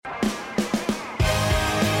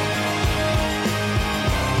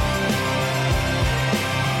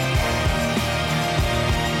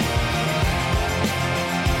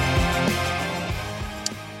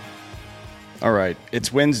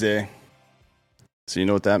It's Wednesday, so you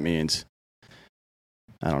know what that means.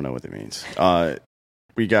 I don't know what it means.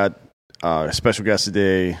 We got a special guest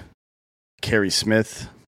today, Carrie Smith,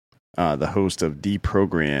 the host of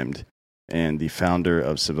Deprogrammed and the founder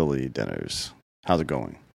of Civility Dinners. How's it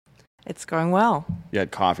going? It's going well. You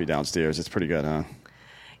had coffee downstairs. It's pretty good, huh?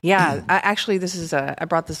 Yeah, I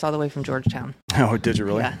brought this all the way from Georgetown. Oh, did you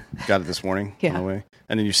really? Yeah. Got it this morning Yeah. on the way?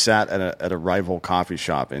 And then you sat at a rival coffee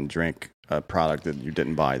shop and drank a product that you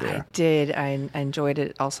didn't buy there. I did. I enjoyed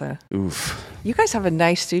it also. Oof. You guys have a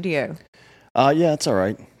nice studio. Yeah, it's all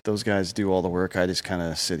right. Those guys do all the work. I just kind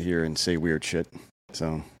of sit here and say weird shit.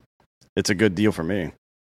 So it's a good deal for me.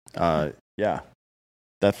 Yeah.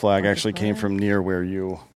 That flag actually came from near where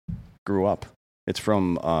you grew up. It's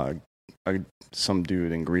from some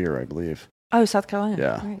dude in Greer, I believe. Oh, South Carolina.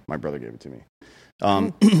 Yeah, Right. my brother gave it to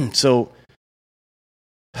me. So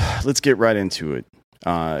let's get right into it.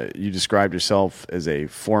 You described yourself as a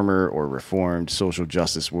former or reformed social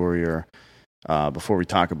justice warrior. Before we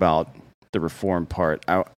talk about the reform part,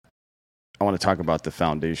 I want to talk about the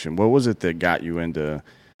foundation. What was it that got you into,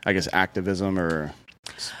 I guess, activism or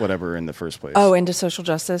whatever in the first place? Oh, into social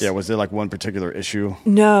justice? Yeah, was there like one particular issue?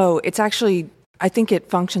 No, it's actually, I think it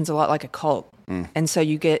functions a lot like a cult. And so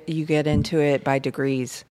you get into it by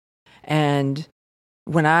degrees. And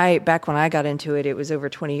back when I got into it, it was over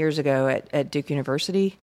 20 years ago at Duke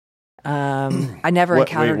University. I never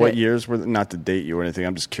encountered what it. years were, not to date you or anything,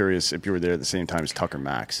 I'm just curious if you were there at the same time as Tucker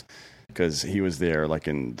Max, because he was there like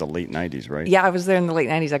in the late 90s, right? Yeah, I was there in the late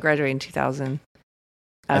 90s. I graduated in 2000.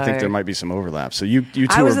 I think there might be some overlap. So you two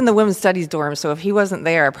I was in the women's studies dorm, so if he wasn't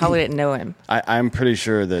there, I probably didn't know him. I'm pretty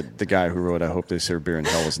sure that the guy who wrote I Hope They Serve Beer in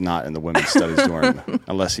Hell was not in the women's studies dorm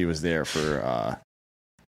unless he was there for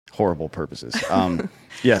horrible purposes.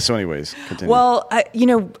 Yeah, so anyways, continue. Well,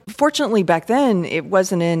 fortunately back then, it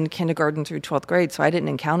wasn't in kindergarten through 12th grade, so I didn't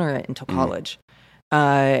encounter it until college.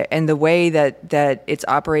 And the way that it's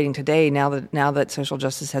operating today, now that social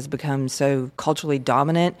justice has become so culturally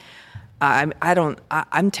dominant,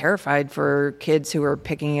 I'm terrified for kids who are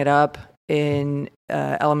picking it up in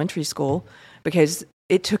elementary school, because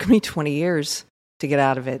it took me 20 years to get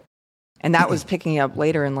out of it. And that was picking up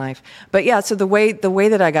later in life. But yeah, so the way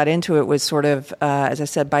that I got into it was sort of, as I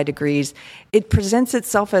said, by degrees. It presents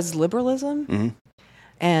itself as liberalism.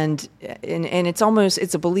 And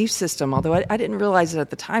it's a belief system, although I didn't realize it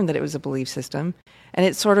at the time that it was a belief system. And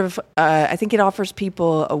it's sort of, I think it offers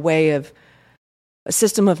people a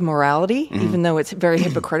system of morality, even though it's very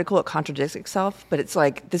hypocritical, it contradicts itself. But it's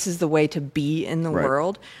like, this is the way to be in the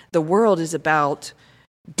world. The world is about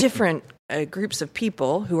different groups of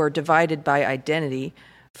people who are divided by identity,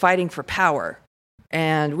 fighting for power.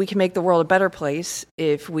 And we can make the world a better place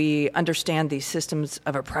if we understand these systems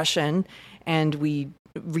of oppression and we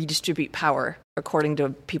redistribute power according to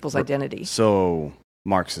people's identity. So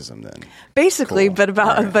Marxism then. Basically, Cool.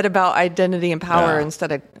 but about identity and power Yeah.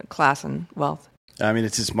 instead of class and wealth. I mean,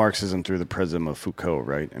 it's just Marxism through the prism of Foucault,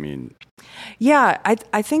 right? I mean, Yeah,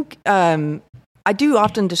 I think I do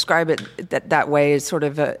often describe it that way, as sort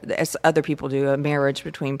of as other people do, a marriage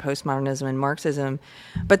between postmodernism and Marxism.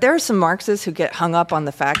 But there are some Marxists who get hung up on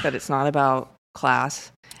the fact that it's not about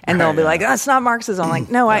class, and they'll be like, "That's not Marxism." I'm like,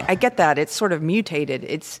 no, I get that. It's sort of mutated.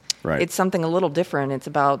 It's something a little different. It's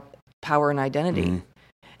about power and identity.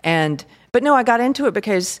 But no, I got into it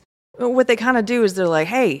because what they kind of do is they're like,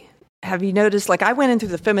 "Hey, have you noticed?" Like, I went in through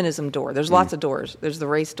the feminism door. There's lots of doors. There's the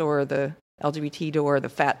race door, the LGBT door, the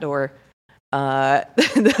fat door,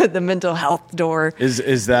 the mental health door.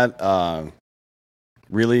 Is that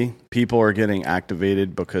really people are getting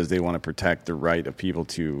activated because they want to protect the right of people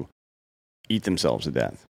to eat themselves to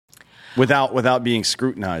death without being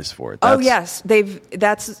scrutinized for it? Yes,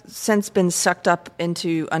 that's since been sucked up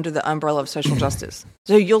under the umbrella of social justice.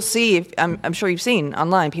 So you'll see, I'm sure you've seen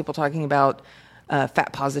online people talking about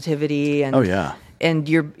fat positivity and and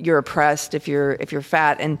you're oppressed if you're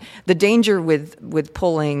fat. And the danger with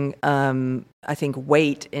pulling I think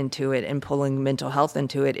weight into it and pulling mental health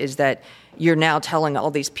into it is that you're now telling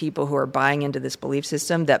all these people who are buying into this belief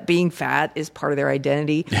system that being fat is part of their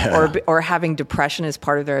identity, or having depression is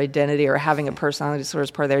part of their identity, or having a personality disorder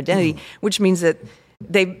is part of their identity, which means that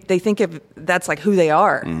they think of that's like who they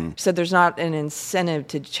are. So there's not an incentive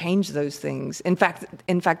to change those things. In fact,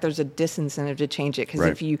 there's a disincentive to change it, because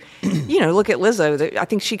if you look at Lizzo, I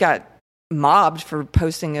think she got mobbed for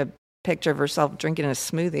posting a picture of herself drinking a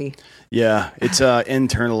smoothie. Yeah, it's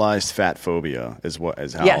internalized fat phobia is how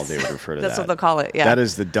they would refer to that. That's what they'll call it. Yeah, that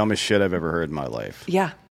is the dumbest shit I've ever heard in my life.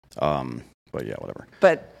 Yeah. But yeah, whatever.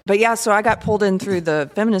 But yeah, so I got pulled in through the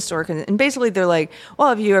feminist work, and basically they're like, well,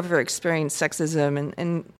 have you ever experienced sexism?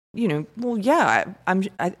 And well, yeah,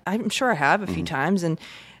 I'm sure I have a few times. And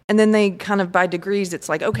then they kind of by degrees, it's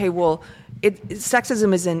like, okay, well,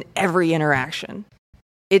 sexism is in every interaction.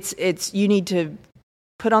 It's you need to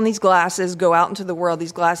put on these glasses, go out into the world,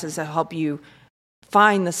 these glasses that help you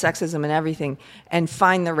find the sexism in everything and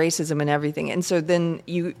find the racism in everything. And so then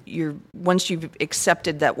you're once you've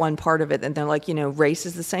accepted that one part of it, then they're like, race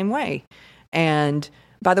is the same way. And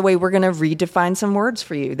by the way, we're going to redefine some words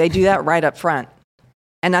for you. They do that right up front.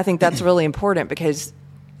 And I think that's really important because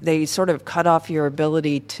they sort of cut off your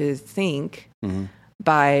ability to think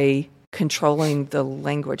by controlling the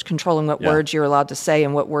language, controlling what words you're allowed to say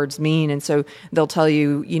and what words mean. And so they'll tell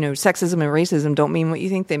you, sexism and racism don't mean what you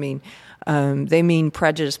think they mean. They mean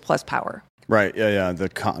prejudice plus power. Right. Yeah. The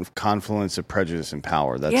confluence of prejudice and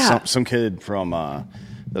power. That's some kid from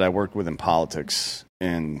that I worked with in politics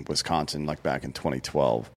in Wisconsin, like back in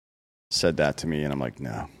 2012, said that to me, and I'm like,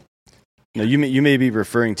 no. No, you may be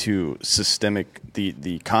referring to systemic,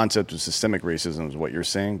 the concept of systemic racism is what you're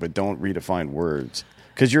saying, but don't redefine words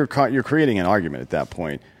because you're creating an argument at that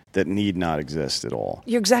point that need not exist at all.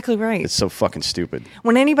 You're exactly right. It's so fucking stupid.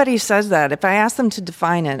 When anybody says that, if I ask them to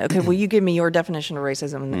define it, okay, will you give me your definition of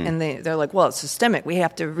racism? And they're like, well, it's systemic. We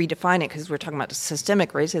have to redefine it because we're talking about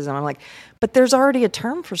systemic racism. I'm like, but there's already a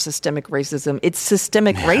term for systemic racism. It's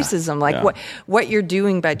systemic racism. Like what you're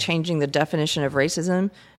doing by changing the definition of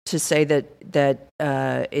racism to say that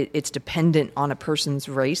it's dependent on a person's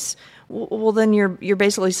race, well, then you're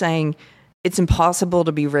basically saying it's impossible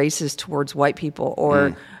to be racist towards white people,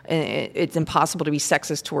 or it's impossible to be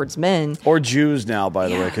sexist towards men. Or Jews now, by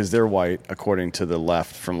the way, because they're white, according to the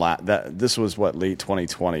left. This was, late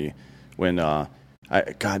 2020, when,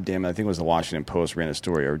 God damn it, I think it was the Washington Post ran a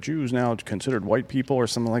story. Are Jews now considered white people or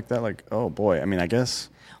something like that? Like, oh boy, I mean, I guess.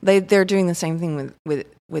 They're doing the same thing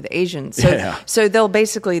with Asians. So they'll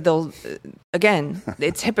again,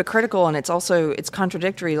 it's hypocritical and it's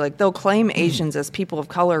contradictory. Like they'll claim Asians as people of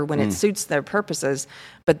color when it suits their purposes,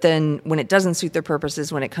 but then when it doesn't suit their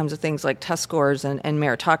purposes, when it comes to things like test scores and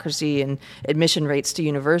meritocracy and admission rates to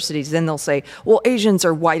universities, then they'll say, well, Asians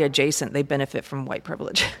are white adjacent. They benefit from white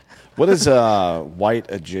privilege. What is white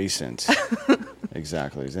adjacent?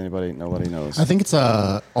 Exactly. Does nobody knows? I think it's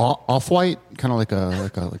off-white, kind of like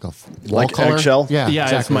a wall color. Eggshell. Yeah,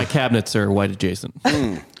 exactly. It's my cabinets are white adjacent.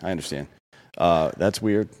 I understand. That's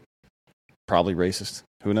weird. Probably racist.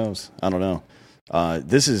 Who knows? I don't know.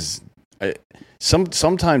 This is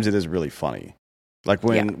sometimes it is really funny. Like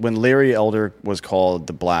when Larry Elder was called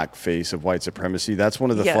the black face of white supremacy. That's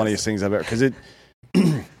one of the funniest things I've ever, because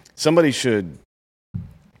somebody should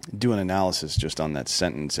do an analysis just on that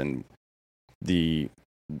sentence and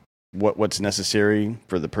what's necessary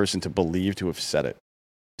for the person to believe to have said it.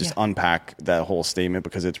 Just unpack that whole statement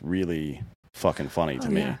because it's really fucking funny to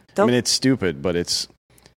me. I mean, it's stupid, but it's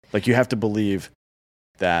like you have to believe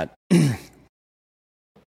that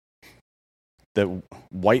that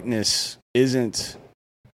whiteness isn't.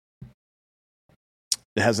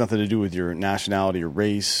 It has nothing to do with your nationality or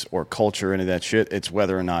race or culture or any of that shit. It's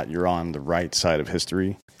whether or not you're on the right side of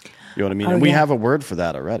history. You know what I mean? And we have a word for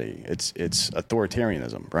that already. It's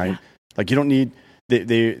authoritarianism, right? Yeah. Like you don't need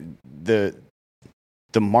the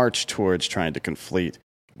march towards trying to conflate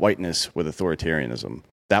whiteness with authoritarianism.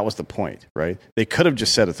 That was the point, right? They could have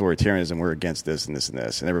just said authoritarianism, we're against this and this and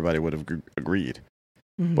this, and everybody would have agreed.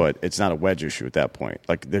 Mm-hmm. But it's not a wedge issue at that point.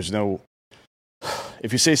 Like there's no,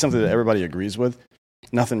 if you say something that everybody agrees with,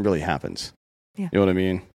 nothing really happens. Yeah. You know what I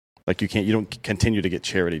mean? Like you don't continue to get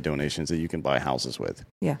charity donations that you can buy houses with.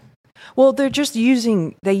 Yeah. Well, they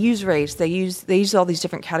use race, they use all these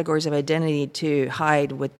different categories of identity to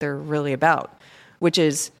hide what they're really about, which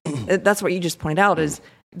is, that's what you just pointed out, is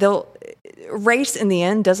race in the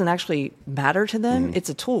end doesn't actually matter to them. Mm-hmm. It's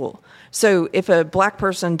a tool. So if a black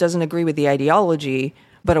person doesn't agree with the ideology,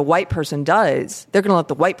 but a white person does, they're going to let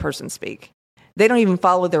the white person speak. They don't even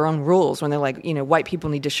follow their own rules when they're like, white people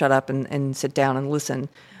need to shut up and sit down and listen.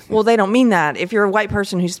 Well, they don't mean that. If you're a white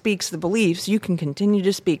person who speaks the beliefs, you can continue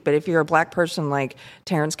to speak. But if you're a black person like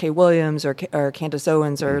Terrence K. Williams or Candace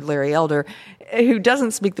Owens or Larry Elder, who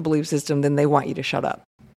doesn't speak the belief system, then they want you to shut up.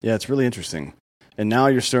 Yeah, it's really interesting. And now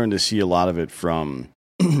you're starting to see a lot of it from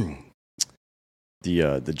the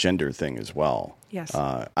gender thing as well. Yes.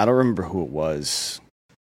 I don't remember who it was.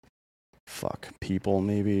 People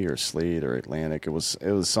maybe, or Slate or Atlantic. It was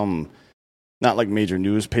some, not like major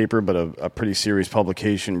newspaper, but a pretty serious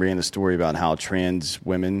publication ran a story about how trans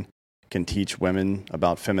women can teach women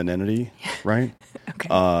about femininity, right?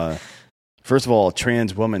 Okay. First of all, a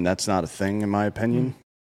trans woman, that's not a thing in my opinion.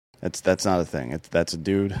 That's not a thing. That's a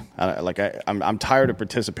dude. I'm tired of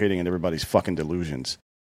participating in everybody's fucking delusions,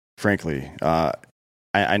 frankly.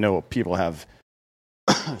 I know people have,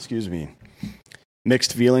 excuse me,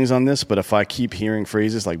 mixed feelings on this, but if I keep hearing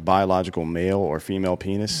phrases like biological male or female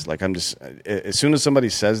penis, like I'm just, as soon as somebody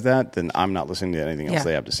says that, then I'm not listening to anything else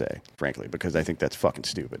they have to say, frankly, because I think that's fucking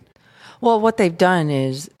stupid. Well, what they've done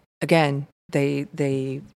is, again,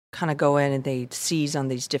 they kind of go in and they seize on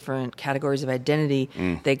these different categories of identity.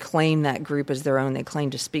 They claim that group as their own. They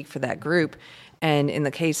claim to speak for that group. And in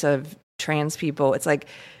the case of trans people, it's like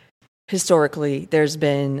historically there's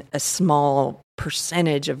been a small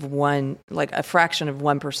percentage of like a fraction of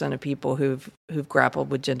 1% of people who've grappled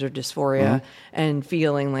with gender dysphoria and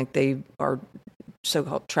feeling like they are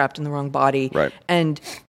so-called trapped in the wrong body. Right. And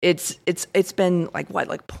it's been like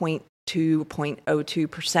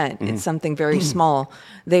 0.02%. It's something very small.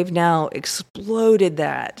 They've now exploded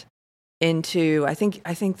that into, I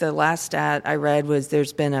think the last stat I read was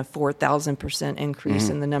there's been a 4,000% increase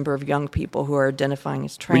in the number of young people who are identifying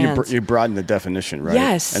as trans. Well, you broaden the definition, right?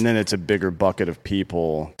 Yes. And then it's a bigger bucket of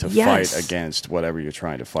people to fight against whatever you're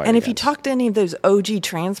trying to fight And against. if you talk to any of those OG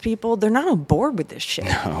trans people, they're not on board with this shit.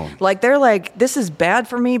 No. Like, they're like, this is bad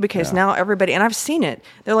for me because now everybody, and I've seen it,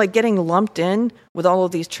 they're like getting lumped in with all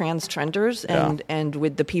of these trans trenders and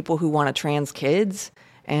with the people who want to trans kids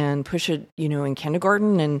and push it, in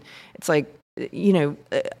kindergarten. And it's like,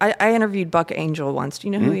 I interviewed Buck Angel once. Do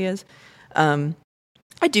you know who he is? I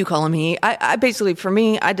do call him he. I basically, for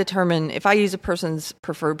me, I determine if I use a person's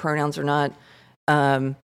preferred pronouns or not.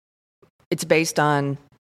 It's based on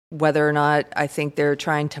whether or not I think they're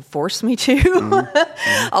trying to force me to.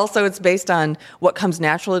 Also, it's based on what comes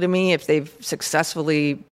naturally to me. If they've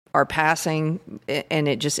successfully are passing, and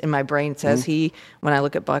it just in my brain says he. When I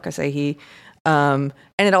look at Buck, I say he. And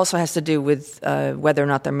it also has to do with whether or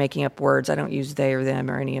not they're making up words. I don't use they or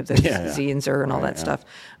them or any of those Z and zer and all that stuff.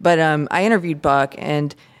 But I interviewed Buck,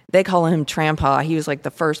 and they call him Trampa. He was like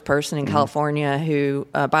the first person in California who,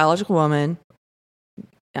 biological woman,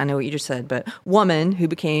 I know what you just said, but woman who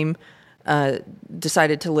became,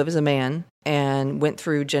 decided to live as a man and went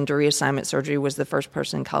through gender reassignment surgery, was the first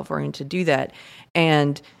person in California to do that.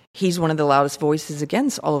 And he's one of the loudest voices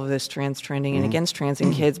against all of this trans trending and against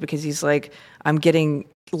transing kids, because he's like, I'm getting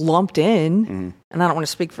lumped in, and I don't want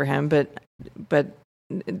to speak for him, but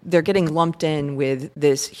they're getting lumped in with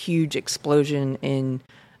this huge explosion in,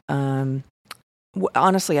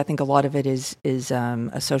 honestly, I think a lot of it is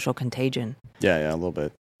a social contagion. Yeah, a little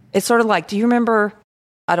bit. It's sort of like, do you remember,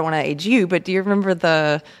 I don't want to age you, but do you remember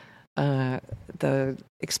the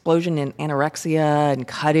explosion in anorexia and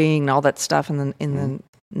cutting and all that stuff in the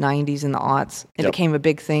 90s and the aughts? It became a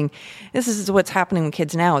big thing. This is what's happening with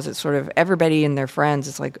kids now, is it's sort of everybody and their friends.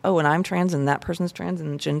 It's like, oh, and I'm trans and that person's trans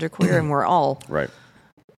and genderqueer and we're all. Right.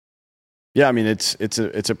 Yeah, I mean,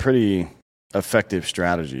 it's a pretty effective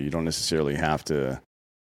strategy. You don't necessarily have to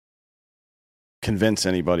convince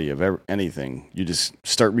anybody of anything. You just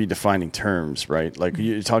start redefining terms, right? Like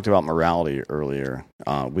you talked about morality earlier,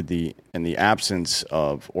 in the absence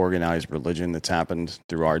of organized religion that's happened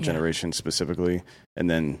through our generation specifically, and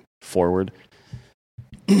then forward,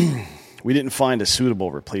 we didn't find a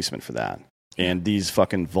suitable replacement for that. And these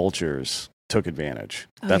fucking vultures took advantage.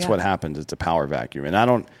 That's what happens. It's a power vacuum.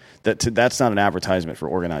 And that's not an advertisement for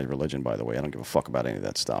organized religion, by the way. I don't give a fuck about any of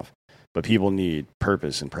that stuff. But people need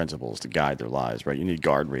purpose and principles to guide their lives, right? You need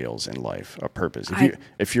guardrails in life, a purpose.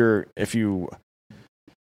 If you're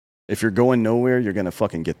going nowhere, you're gonna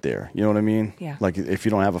fucking get there. You know what I mean? Yeah. Like if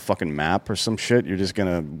you don't have a fucking map or some shit, you're just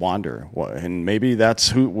gonna wander. And maybe that's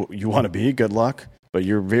who you want to be. Good luck. But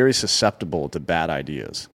you're very susceptible to bad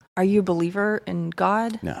ideas. Are you a believer in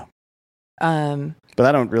God? No. But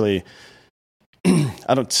I don't really.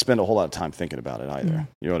 I don't spend a whole lot of time thinking about it either.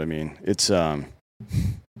 You know what I mean? It's.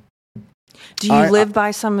 Do you live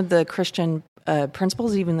by some of the Christian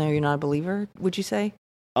principles, even though you're not a believer, would you say?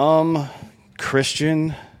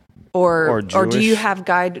 Christian or Jewish. Or do you have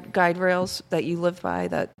guide rails that you live by?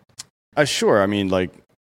 That sure. I mean, like,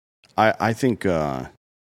 I think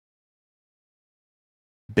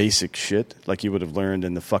basic shit like you would have learned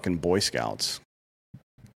in the fucking Boy Scouts.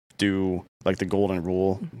 Do like the golden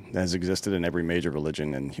rule that has existed in every major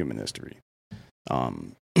religion in human history,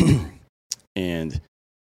 and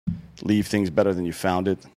leave things better than you found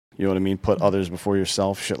it. You know what I mean? Put others before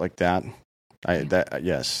yourself. Shit like that.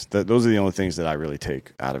 Those are the only things that I really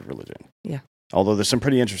take out of religion. Yeah. Although there's some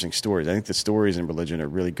pretty interesting stories. I think the stories in religion are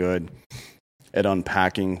really good at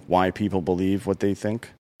unpacking why people believe what they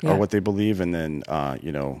think or what they believe, and then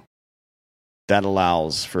that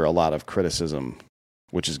allows for a lot of criticism,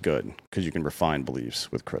 which is good because you can refine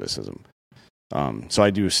beliefs with criticism. So I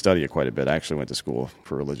do study it quite a bit. I actually went to school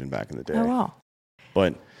for religion back in the day. Oh wow!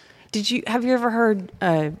 But Have you ever heard,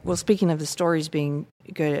 well, speaking of the stories being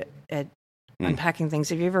good at unpacking things,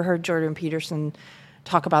 have you ever heard Jordan Peterson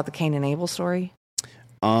talk about the Cain and Abel story?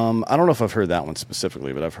 I don't know if I've heard that one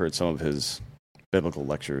specifically, but I've heard some of his biblical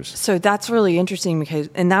lectures. So that's really interesting because,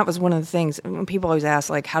 and that was one of the things when people always ask,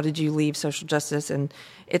 like, how did you leave social justice? And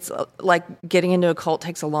it's like getting into a cult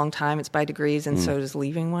takes a long time. It's by degrees, and so does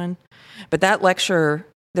leaving one. But that lecture,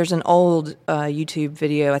 there's an old YouTube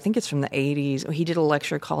video, I think it's from the 80s. He did a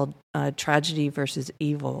lecture called Tragedy versus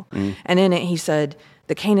Evil. And in it, he said,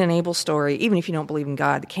 the Cain and Abel story, even if you don't believe in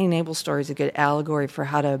God, the Cain and Abel story is a good allegory for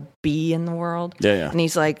how to be in the world. Yeah. And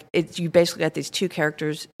he's like, you basically got these two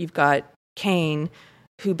characters. You've got Cain,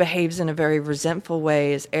 who behaves in a very resentful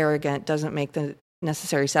way, is arrogant, doesn't make the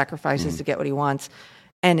necessary sacrifices to get what he wants.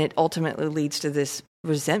 And it ultimately leads to this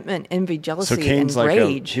resentment, envy, jealousy, so Cain's and like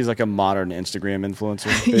rage. he's like a modern Instagram influencer.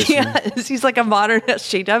 Basically. Yes, he's like a modern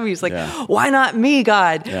SJW. He's like, why not me,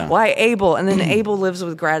 God? Yeah. Why Abel? And then Abel lives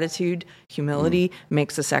with gratitude, humility,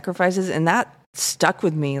 makes the sacrifices, and that stuck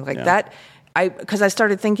with me. Like that, because I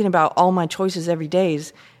started thinking about all my choices every day,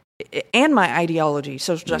 and my ideology,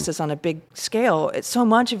 social justice on a big scale. So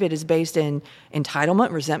much of it is based in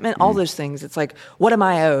entitlement, resentment, all those things. It's like, what am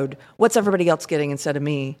I owed? What's everybody else getting instead of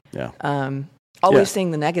me? Yeah. Always seeing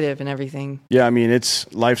the negative in everything. Yeah, I mean,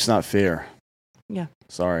 life's not fair. Yeah.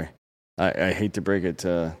 Sorry. I hate to break it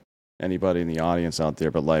to anybody in the audience out there,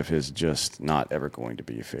 but life is just not ever going to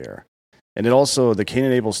be fair. And it also, the Cain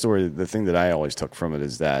and Abel story, the thing that I always took from it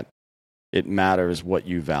is that it matters what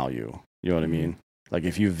you value. You know what I mean? Like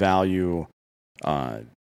if you value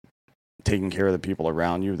taking care of the people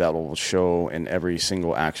around you, that will show in every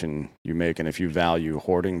single action you make. And if you value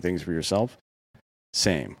hoarding things for yourself,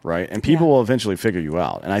 same, right? And people will eventually figure you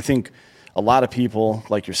out. And I think a lot of people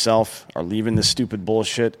like yourself are leaving this stupid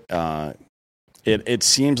bullshit. It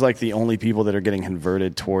seems like the only people that are getting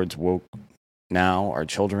converted towards woke now are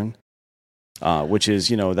children, which is,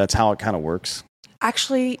 that's how it kind of works.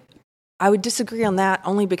 Actually, I would disagree on that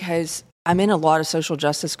only because I'm in a lot of social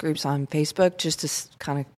justice groups on Facebook just to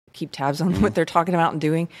kind of keep tabs on what they're talking about and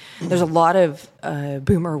doing. There's a lot of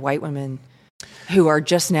boomer white women who are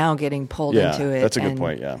just now getting pulled into it. That's a good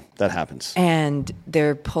point. Yeah, that happens. And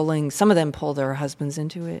some of them pull their husbands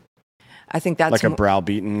into it. I think that's like a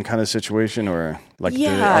browbeaten kind of situation, or like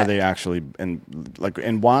are they actually, and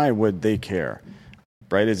why would they care?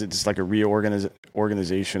 Right? Is it just like a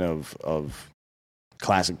reorganization of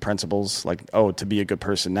classic principles? Like, to be a good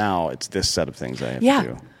person now, it's this set of things I have to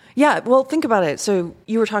do. Yeah. Well, think about it. So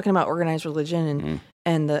you were talking about organized religion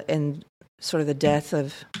and sort of the death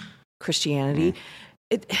of Christianity.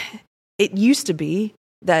 It used to be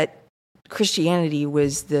that Christianity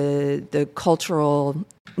was the cultural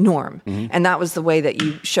norm, and that was the way that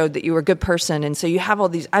you showed that you were a good person. And so you have all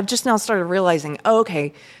these. I've just now started realizing,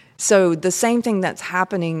 okay, so the same thing that's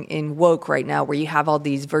happening in woke right now, where you have all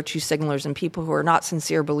these virtue signalers and people who are not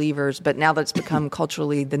sincere believers, but now that's become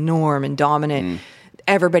culturally the norm and dominant.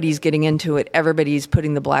 Everybody's getting into it. Everybody's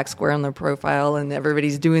putting the black square on their profile, and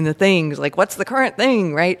everybody's doing the things like, what's the current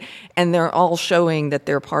thing, right? And they're all showing that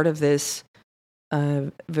they're part of this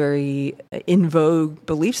very in vogue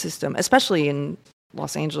belief system, especially in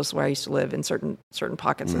Los Angeles, where I used to live, in certain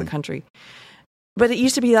pockets of the country. But it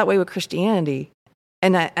used to be that way with Christianity.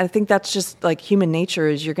 And I think that's just like human nature.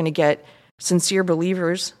 Is you're going to get sincere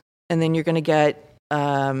believers, and then you're going to get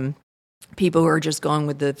people who are just going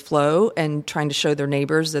with the flow and trying to show their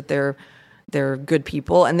neighbors that they're good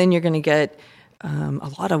people. And then you're going to get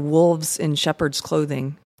a lot of wolves in shepherd's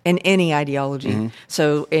clothing in any ideology.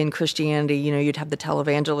 So in Christianity, you'd have the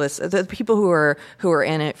televangelists, the people who are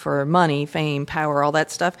in it for money, fame, power, all that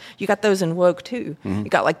stuff. You got those in woke too. You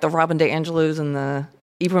got like the Robin DeAngelos and the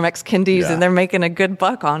Ibram X. Kendis, and they're making a good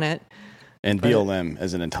buck on it. And BLM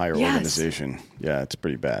as an entire organization. Yeah, it's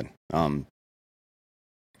pretty bad.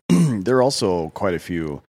 There are also quite a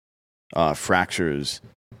few fractures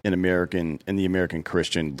in the American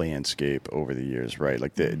Christian landscape over the years, right?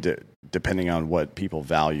 Like depending on what people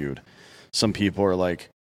valued. Some people are like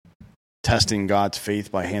testing God's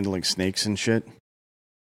faith by handling snakes and shit,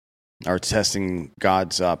 or testing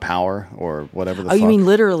God's power or whatever the fuck. You mean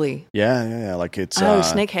literally? Yeah. Like it's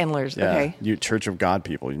snake handlers. Yeah, okay. You Church of God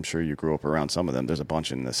people. I'm sure you grew up around some of them. There's a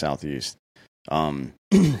bunch in the Southeast.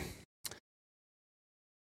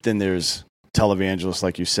 Then there's televangelists,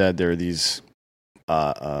 like you said. There are these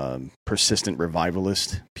persistent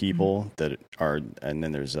revivalist people that are, and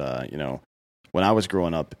then there's when I was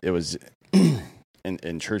growing up, it was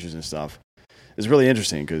in churches and stuff. It's really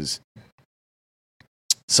interesting because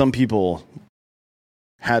some people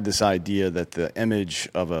had this idea that the image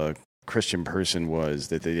of a Christian person was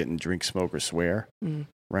that they didn't drink, smoke, or swear.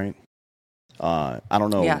 right? I don't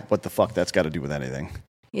know Yeah. what the fuck that's got to do with anything.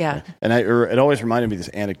 Yeah. And it always reminded me of this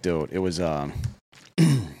anecdote. It was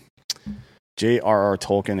J.R.R.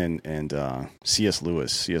 Tolkien and C.S.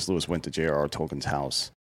 Lewis. C.S. Lewis went to J.R.R. Tolkien's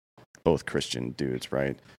house, both Christian dudes,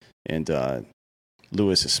 right? And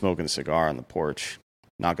Lewis is smoking a cigar on the porch,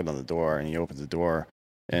 knocking on the door, and he opens the door,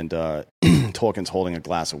 and Tolkien's holding a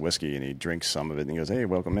glass of whiskey, and he drinks some of it, and he goes, "Hey,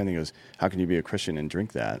 welcome in." He goes, "How can you be a Christian and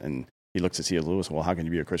drink that?" And he looks at C.S. Lewis, "Well, how can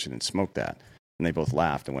you be a Christian and smoke that?" And they both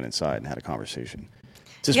laughed and went inside and had a conversation.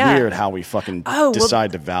 It's just weird how we fucking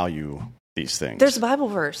decide to value these things. There's a Bible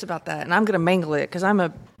verse about that, and I'm going to mangle it because I'm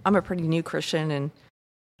a pretty new Christian, and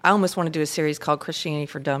I almost want to do a series called Christianity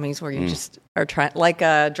for Dummies, where you just are trying, like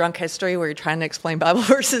a drunk history, where you're trying to explain Bible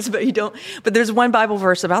verses, but you don't. But there's one Bible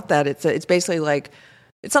verse about that. It's basically like,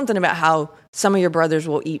 it's something about how some of your brothers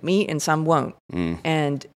will eat meat and some won't,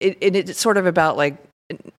 and it's sort of about like,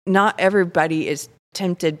 not everybody is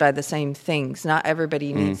tempted by the same things. Not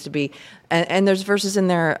everybody needs to be. And there's verses in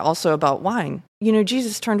there also about wine. You know,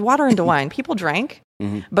 Jesus turned water into wine. People drank,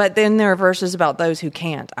 but then there are verses about those who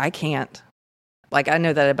can't. I can't. Like, I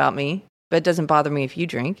know that about me, but it doesn't bother me if you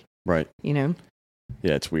drink. Right. You know?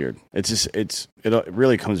 Yeah, it's weird. It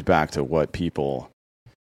really comes back to what people,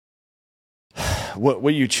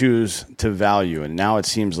 what you choose to value. And now it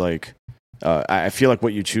seems like, I feel like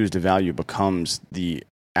what you choose to value becomes the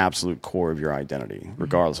absolute core of your identity,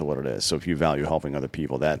 regardless of what it is. So if you value helping other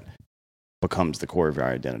people, that becomes the core of your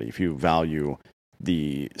identity. If you value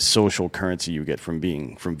the social currency you get from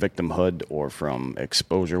victimhood or from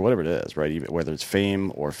exposure, whatever it is, right? Even whether it's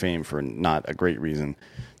fame or fame for not a great reason,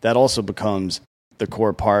 that also becomes the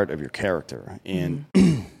core part of your character. And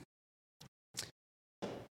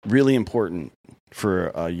really important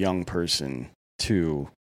for a young person to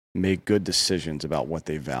make good decisions about what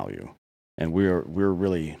they value. And we're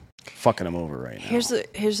really fucking them over right now.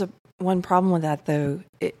 Here's one problem with that, though,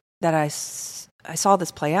 that I saw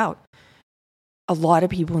this play out. A lot of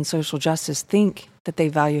people in social justice think that they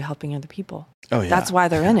value helping other people. Oh, yeah. That's why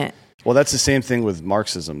they're in it. Well, that's the same thing with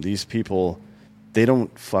Marxism. These people, they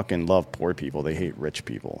don't fucking love poor people. They hate rich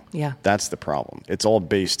people. Yeah. That's the problem. It's all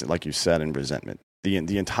based, like you said, in resentment.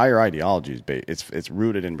 The entire ideology is it's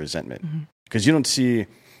rooted in resentment. Because you don't see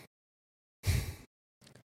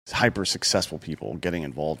hyper successful people getting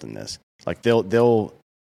involved in this. Like they'll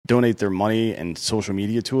donate their money and social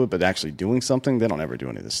media to it, but actually doing something, they don't ever do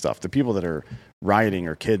any of this stuff. The people that are rioting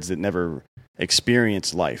are kids that never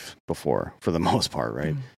experienced life before, for the most part,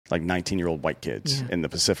 right? Like 19-year-old white kids in the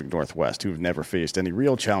Pacific Northwest who've never faced any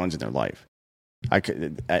real challenge in their life. I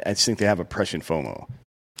think they have oppression FOMO.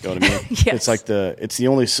 You know what I mean? Yes. It's like it's the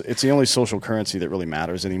only social currency that really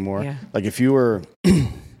matters anymore. Yeah. Like if you were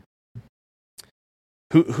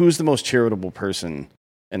who's the most charitable person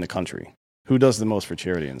in the country? Who does the most for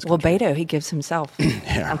charity in this country? Well, Beto, he gives himself.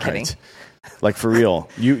 Yeah, I'm kidding. Like for real,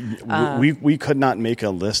 we could not make a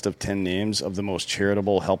list of 10 names of the most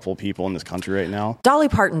charitable, helpful people in this country right now. Dolly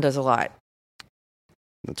Parton does a lot.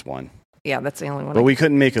 That's one. Yeah, that's the only one. But we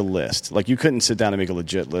couldn't make a list. Like you couldn't sit down and make a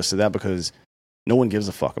legit list of that because no one gives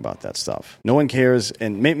a fuck about that stuff. No one cares,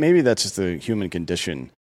 and maybe that's just the human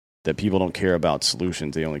condition that people don't care about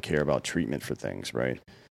solutions. They only care about treatment for things, right?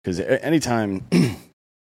 Because anytime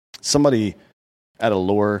somebody at a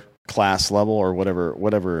lower class level or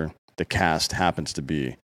whatever the caste happens to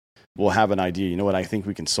be will have an idea. You know what? I think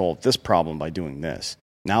we can solve this problem by doing this.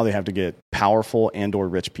 Now they have to get powerful and or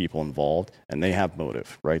rich people involved, and they have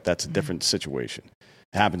motive, right? That's a different situation.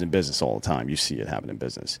 It happens in business all the time. You see it happen in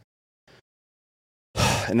business.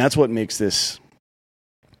 And that's what makes this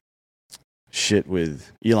shit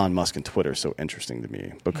with Elon Musk and Twitter so interesting to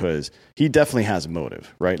me, because he definitely has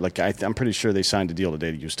motive, right? Like I'm pretty sure they signed a deal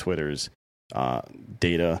today to use Twitter's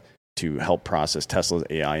data to help process Tesla's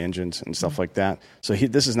AI engines and stuff like that. So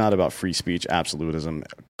this is not about free speech absolutism,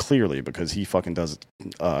 clearly, because he fucking does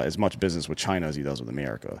as much business with China as he does with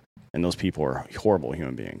America. And those people are horrible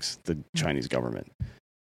human beings, the Chinese government.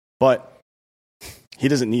 But he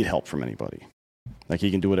doesn't need help from anybody. Like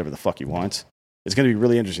he can do whatever the fuck he wants. It's going to be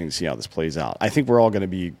really interesting to see how this plays out. I think we're all going to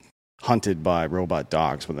be hunted by robot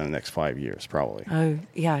dogs within the next 5 years, probably. Oh,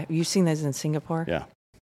 yeah. You've seen those in Singapore? Yeah.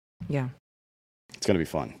 Yeah. It's going to be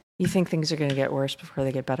fun. You think things are going to get worse before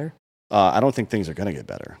they get better? I don't think things are going to get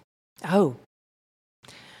better. Oh.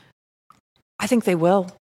 I think they will.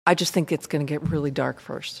 I just think it's going to get really dark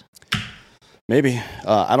first. Maybe.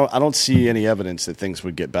 I don't see any evidence that things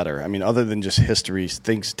would get better. I mean, other than just history,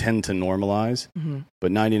 things tend to normalize.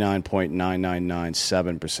 But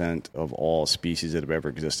 99.9997% of all species that have ever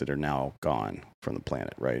existed are now gone from the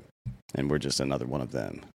planet, right? And we're just another one of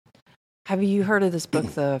them. Have you heard of this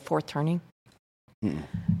book, The Fourth Turning?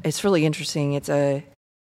 It's really interesting. It's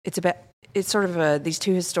sort of these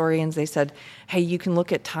two historians. They said, hey, you can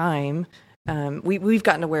look at time. We've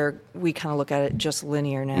gotten to where we kind of look at it just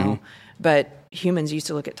linear now, but humans used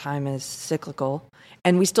to look at time as cyclical,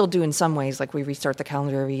 and we still do in some ways. Like we restart the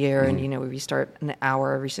calendar every year, and we restart an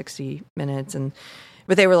hour every 60 minutes.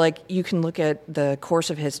 But they were like, you can look at the course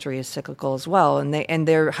of history as cyclical as well. And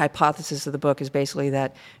their hypothesis of the book is basically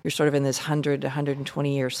that you're sort of in this 100 to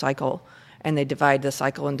 120 year cycle, and they divide the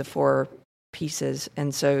cycle into 4 pieces.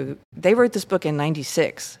 And so they wrote this book in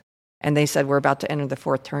 96, and they said we're about to enter the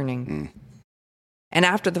 4th turning. And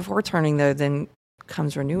after the 4th turning, though, then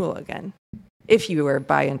comes renewal again, if you were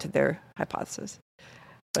buy into their hypothesis.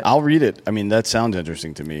 But I'll read it. I mean, that sounds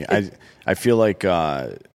interesting to me. I feel like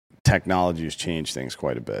technology has changed things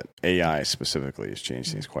quite a bit. AI specifically has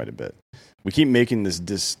changed things quite a bit. We keep making this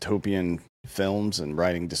dystopian films and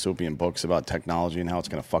writing dystopian books about technology and how it's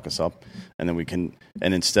going to fuck us up, and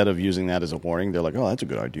then instead of using that as a warning, they're like, "Oh, that's a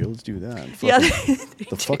good idea. Let's do that."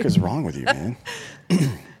 The fuck is wrong with you, man?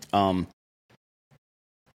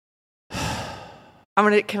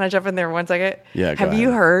 Can I jump in there 1 second? Yeah. Have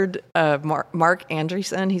you heard Mark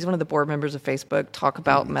Andreessen? He's one of the board members of Facebook. Talk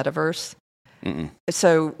about metaverse.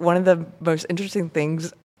 So one of the most interesting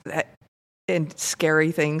things and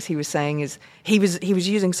scary things he was saying is he was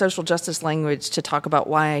using social justice language to talk about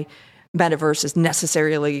why metaverse is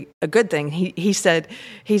necessarily a good thing. He said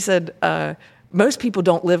most people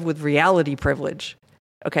don't live with reality privilege.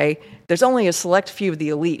 Okay, there's only a select few of the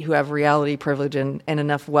elite who have reality privilege and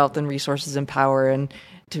enough wealth and resources and power and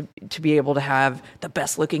to be able to have the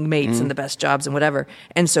best looking mates and the best jobs and whatever.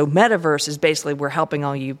 And so metaverse is basically we're helping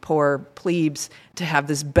all you poor plebes to have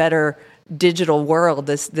this better digital world,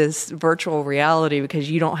 this virtual reality, because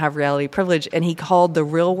you don't have reality privilege. And he called the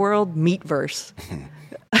real world meatverse.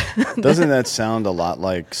 Doesn't that sound a lot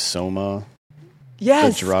like Soma?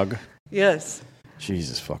 Yes. The drug? Yes.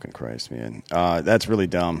 Jesus fucking Christ, man. That's really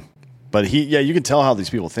dumb. But you can tell how these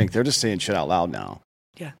people think. They're just saying shit out loud now.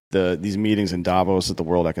 Yeah. These meetings in Davos at the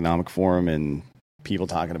World Economic Forum and people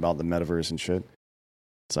talking about the metaverse and shit.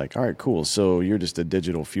 It's like, all right, cool. So you're just a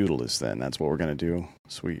digital feudalist then. That's what we're going to do?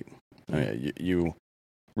 Sweet. I mean, you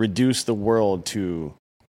reduce the world to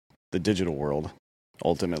the digital world,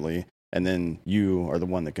 ultimately, and then you are the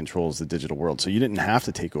one that controls the digital world. So you didn't have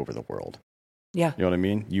to take over the world. Yeah. You know what I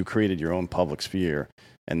mean? You created your own public sphere,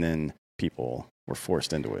 and then people were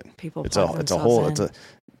forced into it.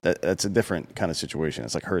 That's a different kind of situation.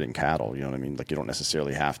 It's like herding cattle. You know what I mean? Like you don't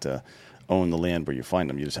necessarily have to own the land where you find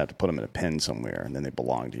them. You just have to put them in a pen somewhere, and then they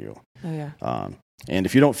belong to you. Oh yeah. And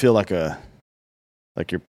if you don't feel like you're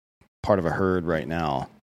part of a herd right now,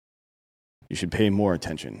 you should pay more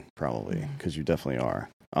attention, probably, because you definitely are.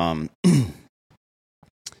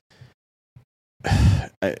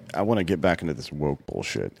 I want to get back into this woke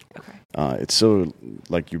bullshit. Okay. It's so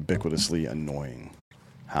like ubiquitously annoying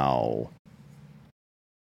how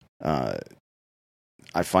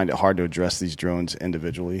I find it hard to address these drones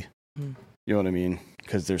individually. You know what I mean?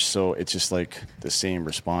 Because it's just like the same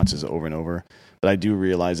responses over and over. But I do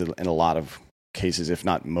realize that in a lot of cases, if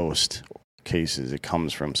not most cases, it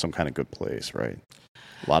comes from some kind of good place, right?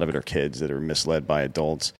 A lot of it are kids that are misled by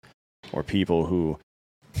adults or people who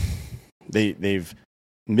they've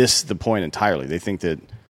missed the point entirely. They think that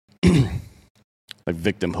like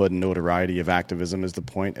victimhood and notoriety of activism is the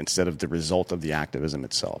point instead of the result of the activism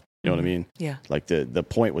itself. You know what I mean? Yeah. Like the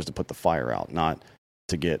point was to put the fire out, not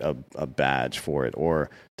to get a badge for it or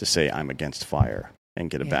to say I'm against fire and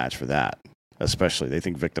get a badge for that. Especially they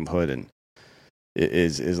think victimhood and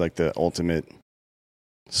is like the ultimate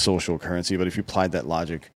social currency. But if you applied that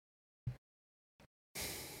logic,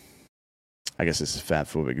 I guess this is fat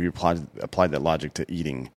phobic. If you applied that logic to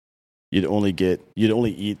eating, you'd only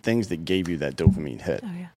eat things that gave you that dopamine hit,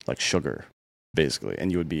 like sugar, basically,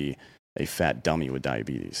 and you would be a fat dummy with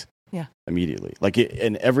diabetes. Yeah, immediately. Like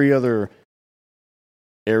in every other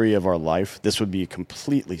area of our life, this would be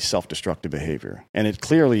completely self-destructive behavior, and it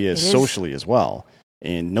clearly is socially as well.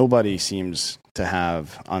 And nobody seems to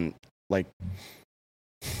have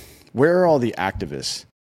where are all the activists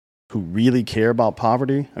who really care about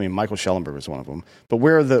poverty? I mean, Michael Schellenberg was one of them. But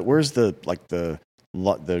where's the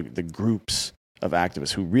groups of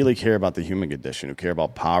activists who really care about the human condition, who care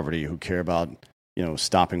about poverty, who care about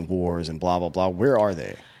stopping wars and blah blah blah? Where are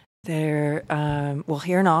they? They're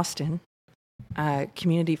here in Austin,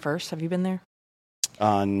 Community First. Have you been there?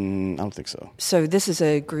 I don't think so. So this is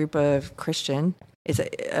a group of Christian.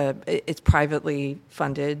 It's privately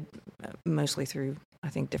funded, mostly through I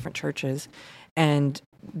think different churches, and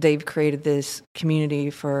they've created this community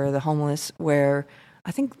for the homeless where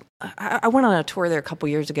I think I went on a tour there a couple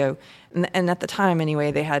years ago, and at the time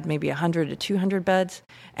anyway, they had maybe 100 to 200 beds,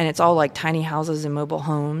 and it's all like tiny houses and mobile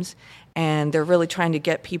homes, and they're really trying to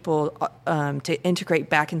get people to integrate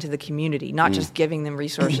back into the community, not just giving them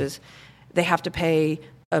resources. They have to pay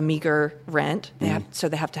a meager rent. They have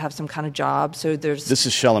to have some kind of job. So this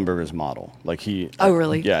is Schellenberger's model. Like Oh,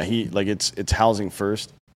 really? Yeah, it's housing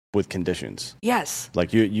first with conditions. Yes.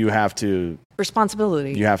 Like you have to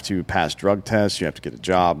responsibility. You have to pass drug tests. You have to get a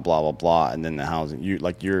job. Blah blah blah. And then the housing.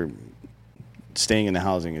 You're staying in the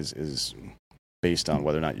housing is based on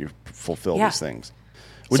whether or not you fulfill these things,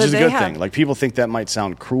 which is a good thing. Like people think that might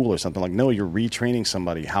sound cruel or something. Like no, you're retraining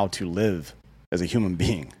somebody how to live as a human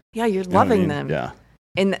being. Yeah, you're loving them. Yeah.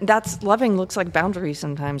 And that's loving looks like boundaries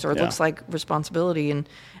sometimes, or it looks like responsibility. And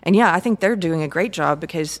yeah, I think they're doing a great job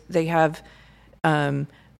because they have a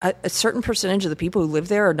certain percentage of the people who live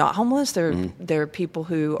there are not homeless. They're people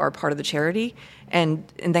who are part of the charity, and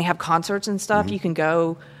they have concerts and stuff. You can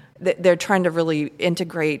go. They're trying to really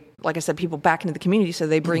integrate, like I said, people back into the community, so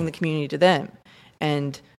they bring the community to them.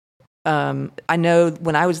 And I know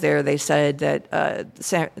when I was there, they said that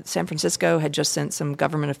San Francisco had just sent some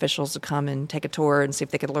government officials to come and take a tour and see if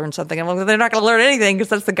they could learn something. I'm like, they're not going to learn anything because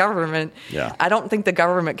that's the government. Yeah. I don't think the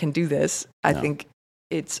government can do this. I think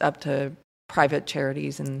it's up to private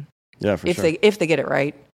charities and if they get it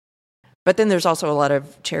right. But then there's also a lot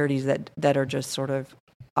of charities that are just sort of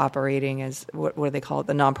operating as what do they call it,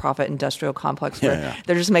 the nonprofit industrial complex, where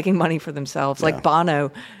they're just making money for themselves. Like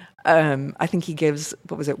Bono. I think he gives,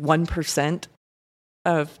 1%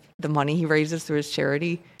 of the money he raises through his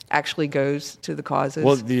charity actually goes to the causes.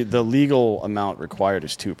 Well, the legal amount required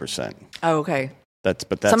is 2%. Oh, okay. That's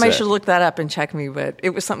somebody should look that up and check me, but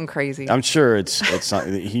it was something crazy. I'm sure it's not.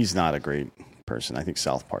 He's not a great person. I think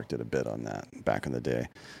South Park did a bit on that back in the day.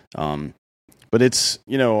 But it's,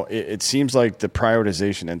 it seems like the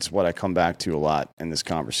prioritization, and it's what I come back to a lot in this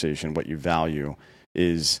conversation, what you value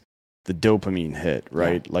is the dopamine hit,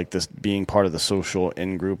 right? Yeah. Like this being part of the social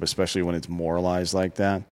in-group, especially when it's moralized like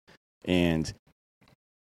that. And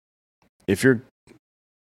if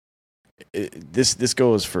this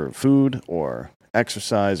goes for food or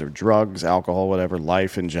exercise or drugs, alcohol, whatever,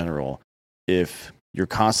 life in general. If you're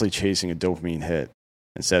constantly chasing a dopamine hit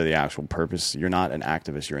instead of the actual purpose, you're not an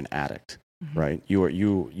activist, you're an addict, right? You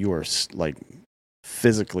are like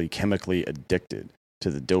physically, chemically addicted to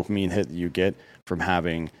the dopamine hit that you get from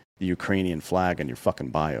having the Ukrainian flag on your fucking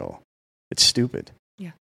bio. It's stupid.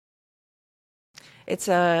 Yeah. It's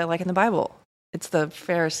like in the Bible. It's the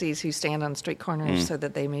Pharisees who stand on street corners so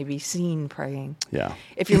that they may be seen praying. Yeah.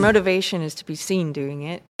 If your motivation is to be seen doing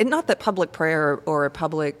it, and not that public prayer or a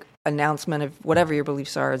public announcement of whatever your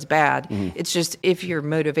beliefs are is bad. It's just if your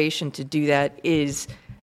motivation to do that is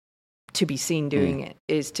to be seen doing it,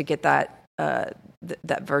 is to get that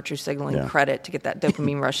that virtue signaling credit, to get that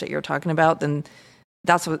dopamine rush that you're talking about, then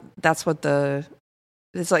that's what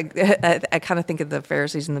it's like. I kind of think of the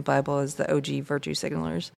Pharisees in the Bible as the OG virtue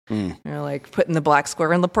signalers. They're like putting the black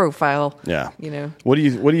square in the profile. Yeah. What do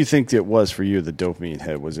you think it was for you, the dopamine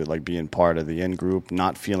hit? Was it like being part of the in group,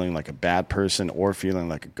 not feeling like a bad person or feeling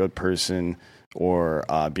like a good person, or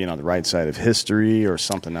being on the right side of history, or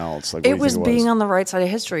something else? Like, it was being on the right side of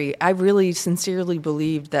history. I really sincerely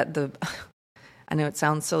believed that I know it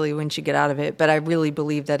sounds silly once you get out of it, but I really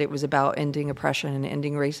believe that it was about ending oppression and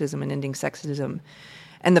ending racism and ending sexism.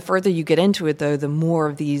 And the further you get into it, though, the more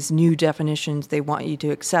of these new definitions they want you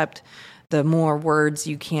to accept, the more words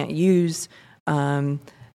you can't use. I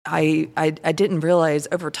didn't realize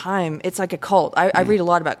over time, it's like a cult. I read a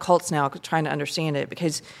lot about cults now, trying to understand it,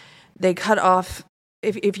 because they cut off,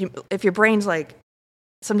 if your brain's like,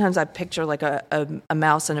 sometimes I picture like a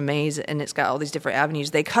mouse in a maze and it's got all these different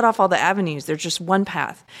avenues. They cut off all the avenues. There's just one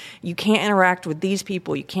path. You can't interact with these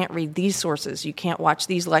people. You can't read these sources. You can't watch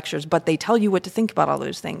these lectures, but they tell you what to think about all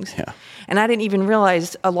those things. Yeah. And I didn't even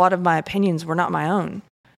realize a lot of my opinions were not my own.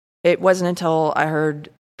 It wasn't until I heard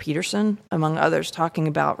Peterson, among others, talking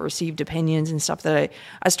about received opinions and stuff that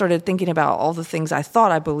I started thinking about all the things I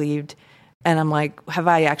thought I believed. And I'm like, have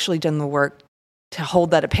I actually done the work to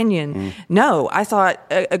hold that opinion? No, I thought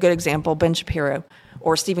a good example, Ben Shapiro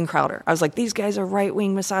or Steven Crowder. I was like, these guys are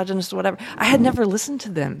right-wing misogynists or whatever. I had never listened to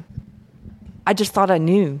them. I just thought I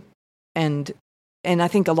knew. And I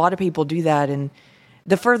think a lot of people do that. And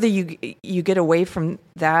the further you get away from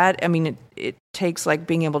that, I mean, it takes like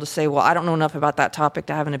being able to say, well, I don't know enough about that topic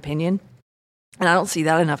to have an opinion. And I don't see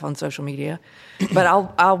that enough on social media. But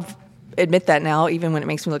I'll admit that now, even when it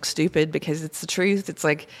makes me look stupid, because it's the truth. It's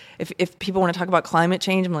like if people want to talk about climate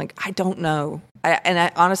change, I'm like, I don't know.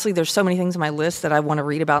 I honestly, there's so many things on my list that I want to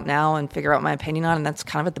read about now and figure out my opinion on, and that's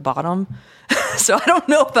kind of at the bottom. So I don't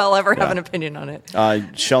know if I'll ever have an opinion on it.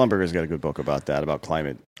 Schellenberger's got a good book about that, about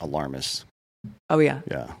climate alarmists. Oh, yeah.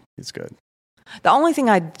 Yeah, it's good. The only thing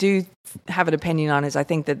I do have an opinion on is I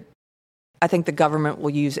think the government will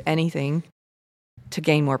use anything to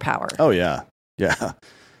gain more power. Oh, yeah. Yeah,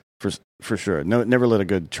 for sure. No, never let a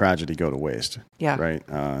good tragedy go to waste. Yeah.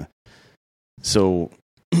 Right? So...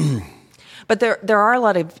 But there are a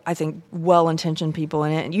lot of, I think, well-intentioned people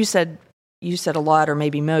in it. And you said a lot, or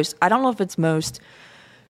maybe most. I don't know if it's most.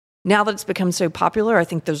 Now that it's become so popular, I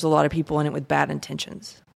think there's a lot of people in it with bad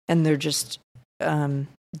intentions, and they're just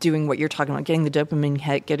doing what you're talking about, getting the dopamine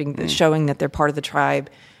hit, showing that they're part of the tribe,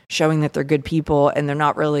 showing that they're good people, and they're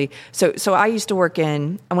not really. So I used to work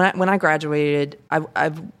in when I graduated.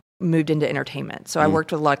 I've moved into entertainment. So I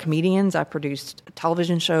worked with a lot of comedians. I produced a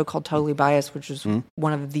television show called Totally Biased, which was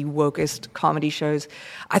one of the wokest comedy shows.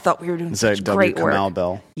 I thought we were doing such great work. Kamau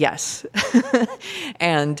Bell? Yes.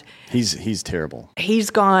 And he's terrible.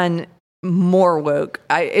 He's gone more woke.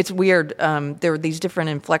 It's weird. There were these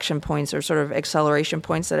different inflection points or sort of acceleration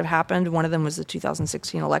points that have happened. One of them was the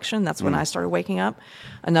 2016 election. That's when I started waking up.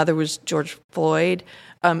 Another was George Floyd.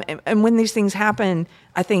 And when these things happen,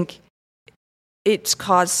 I think it's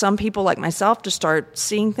caused some people like myself to start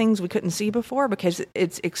seeing things we couldn't see before because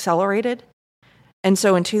it's accelerated. And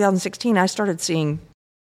so in 2016, I started seeing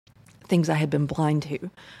things I had been blind to.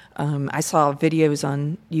 I saw videos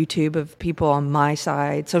on YouTube of people on my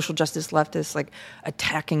side, social justice leftists, like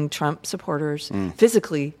attacking Trump supporters,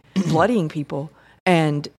 physically bloodying people.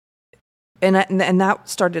 And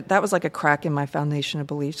that was like a crack in my foundation of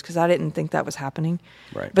beliefs because I didn't think that was happening.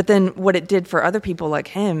 Right. But then what it did for other people like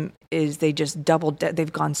him is they just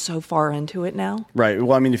they've gone so far into it now. Right.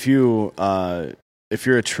 Well, I mean, if you're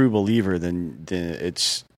a true believer, then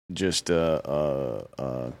it's just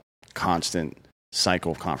a constant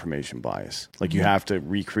cycle of confirmation bias. Like you have to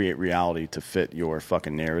recreate reality to fit your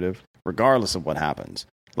fucking narrative, regardless of what happens.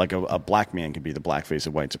 Like a black man can be the blackface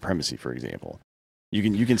of white supremacy, for example.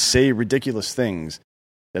 You can say ridiculous things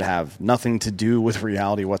that have nothing to do with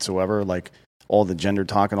reality whatsoever, like all the gender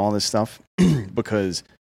talk and all this stuff, because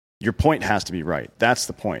your point has to be right. That's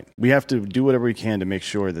the point. We have to do whatever we can to make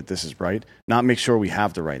sure that this is right, not make sure we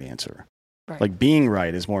have the right answer. Right. Like being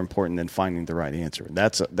right is more important than finding the right answer.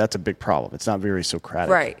 That's a big problem. It's not very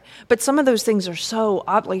Socratic. Right. But some of those things are so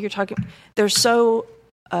odd. Like you're talking, they're so.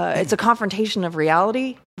 It's a confrontation of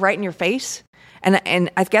reality right in your face, and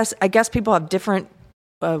I guess people have different.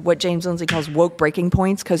 What James Lindsay calls woke breaking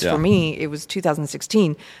points, because for me it was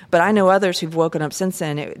 2016. But I know others who've woken up since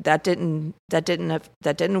then. That didn't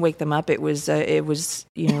wake them up. It was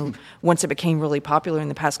once it became really popular in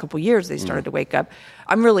the past couple of years, they started to wake up.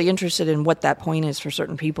 I'm really interested in what that point is for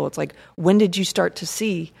certain people. It's like, when did you start to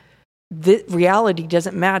see that reality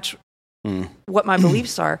doesn't match what my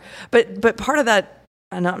beliefs are? But part of that,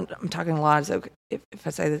 and I'm talking a lot. So if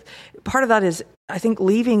I say this, part of that is I think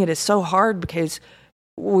leaving it is so hard because.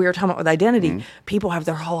 We were talking about with identity, people have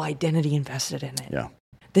their whole identity invested in it. Yeah.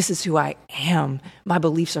 This is who I am. My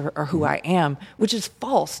beliefs are who I am, which is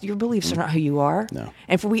false. Your beliefs are not who you are. No.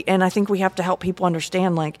 And I think we have to help people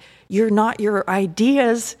understand, like, you're not your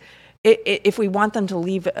ideas. If we want them to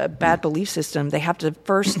leave a bad belief system, they have to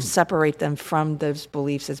first separate them from those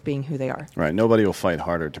beliefs as being who they are. Right. Nobody will fight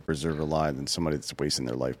harder to preserve a lie than somebody that's wasting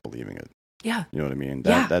their life believing it. Yeah. You know what I mean?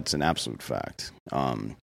 That's an absolute fact.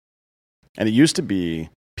 And it used to be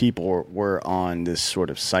people were on this sort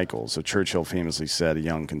of cycle. So Churchill famously said, a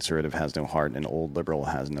young conservative has no heart and an old liberal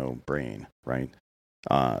has no brain, right?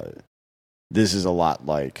 This is a lot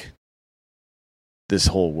like this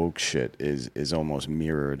whole woke shit is almost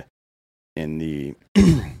mirrored in the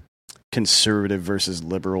conservative versus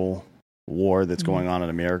liberal war that's going on in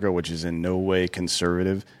America, which is in no way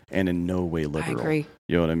conservative and in no way liberal. I agree.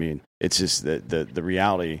 You know what I mean? It's just the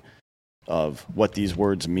reality of what these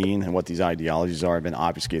words mean and what these ideologies are have been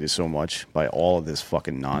obfuscated so much by all of this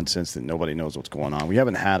fucking nonsense that nobody knows what's going on. We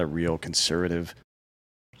haven't had a real conservative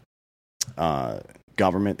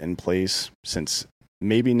government in place since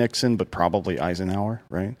maybe Nixon, but probably Eisenhower,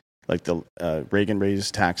 right? Like the Reagan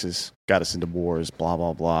raised taxes, got us into wars, blah,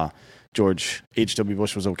 blah, blah. George H.W.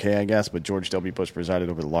 Bush was okay, I guess, but George W. Bush presided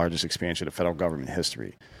over the largest expansion of federal government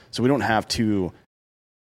history. So we don't have two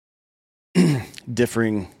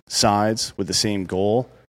differing sides with the same goal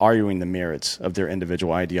arguing the merits of their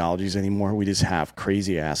individual ideologies anymore. We just have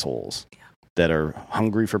crazy assholes that are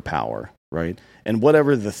hungry for power, right? And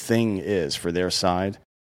whatever the thing is for their side,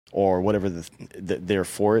 or whatever they're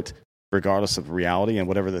for it, regardless of reality, and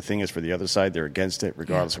whatever the thing is for the other side, they're against it,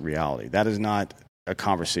 regardless of reality. That is not a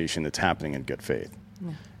conversation that's happening in good faith.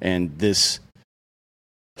 Yeah. And this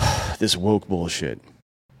woke bullshit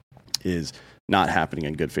is not happening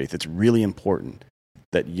in good faith. It's really important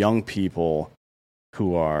that young people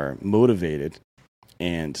who are motivated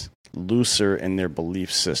and looser in their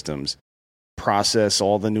belief systems process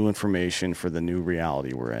all the new information for the new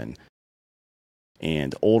reality we're in.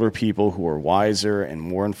 And older people who are wiser and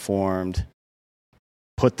more informed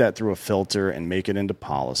put that through a filter and make it into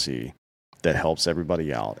policy that helps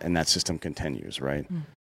everybody out. And that system continues, right?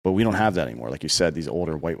 But we don't have that anymore. Like you said, these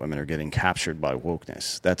older white women are getting captured by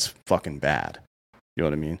wokeness. That's fucking bad. You know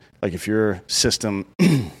what I mean? Like if your system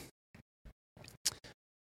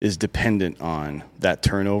is dependent on that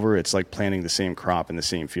turnover, it's like planting the same crop in the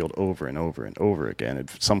same field over and over and over again. At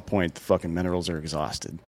some point, the fucking minerals are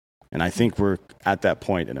exhausted. And I think we're at that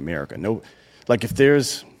point in America. Like if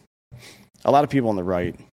there's a lot of people on the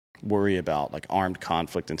right worry about like armed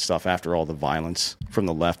conflict and stuff after all the violence from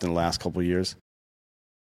the left in the last couple of years.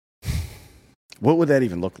 What would that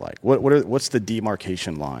even look like? What's the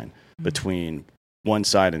demarcation line between one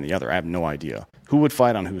side and the other? I have no idea. Who would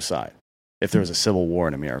fight on whose side if there was a civil war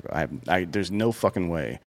in America? There's no fucking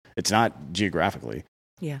way. It's not geographically.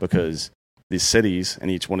 Yeah. Because these cities and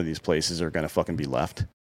each one of these places are going to fucking be left.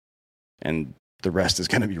 And the rest is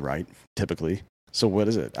going to be right, typically. So what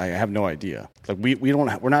is it? I have no idea. Like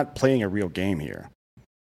we're not playing a real game here.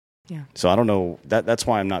 Yeah. So I don't know. That's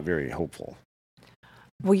why I'm not very hopeful.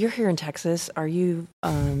 Well, you're here in Texas. Are you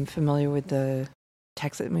familiar with the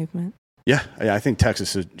Texit movement? Yeah, I think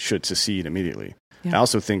Texas should secede immediately. Yeah. I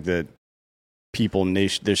also think that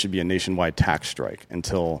there should be a nationwide tax strike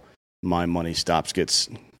until my money stops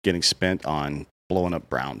getting spent on blowing up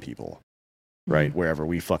brown people, right? Wherever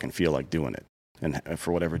we fucking feel like doing it, and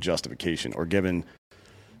for whatever justification, or giving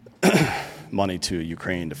money to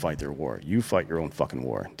Ukraine to fight their war. You fight your own fucking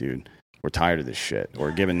war, dude. We're tired of this shit.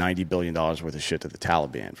 Or giving $90 billion worth of shit to the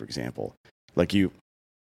Taliban, for example. Like if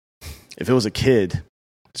it was a kid,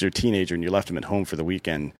 it's your teenager, and you left him at home for the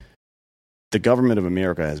weekend, the government of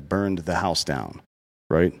America has burned the house down,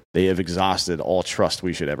 right? They have exhausted all trust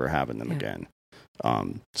we should ever have in them again.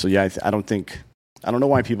 So yeah, I don't know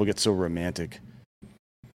why people get so romantic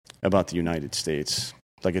about the United States.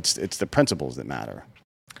 Like it's the principles that matter.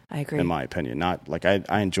 I agree. In my opinion. Not like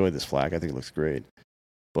I enjoy this flag. I think it looks great.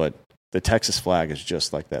 But the Texas flag is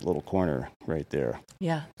just like that little corner right there.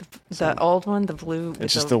 Yeah. The old one, the blue.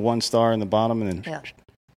 It's just the one star in the bottom, and then yeah.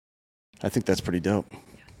 I think that's pretty dope.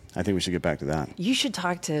 I think we should get back to that. You should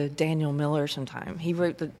talk to Daniel Miller sometime. He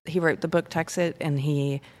wrote the book Texit, and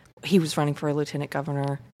he was running for a lieutenant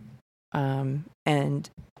governor. And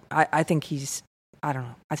I think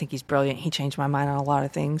I think he's brilliant. He changed my mind on a lot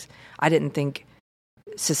of things. I didn't think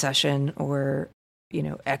secession or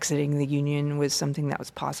exiting the Union was something that was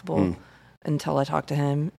possible until I talked to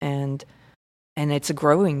him, and it's a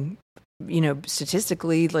growing,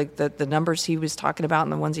 statistically, like the numbers he was talking about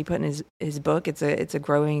and the ones he put in his book, it's a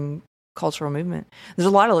growing cultural movement. There's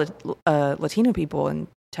a lot of Latino people in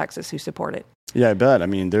Texas who support it. Yeah, I bet. I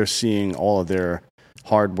mean, they're seeing all of their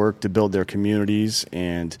hard work to build their communities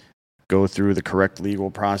and go through the correct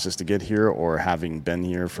legal process to get here, or having been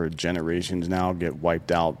here for generations now, get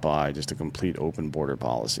wiped out by just a complete open border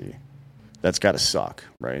policy. That's got to suck,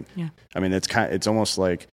 right? Yeah. I mean, it's almost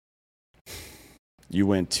like you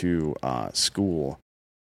went to school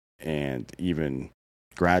and even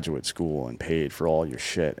graduate school and paid for all your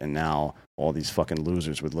shit, and now all these fucking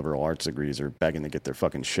losers with liberal arts degrees are begging to get their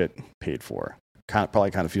fucking shit paid for.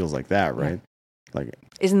 Probably kind of feels like that, right? Yeah. Like,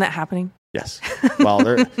 isn't that happening? Yes. Well,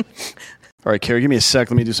 all right, Carrie, give me a sec.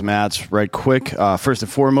 Let me do some ads right quick. First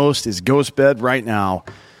and foremost is GhostBed right now.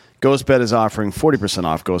 GhostBed is offering 40%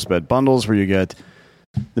 off GhostBed bundles, where you get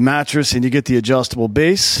the mattress and you get the adjustable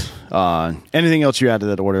base. Anything else you add to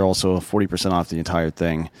that order, also 40% off the entire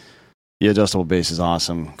thing. The adjustable base is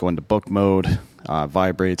awesome. Go into book mode,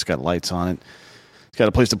 vibrates, got lights on it. It's got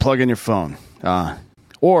a place to plug in your phone.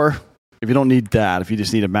 Or if you don't need that, if you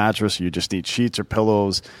just need a mattress, or you just need sheets or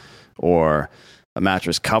pillows, or a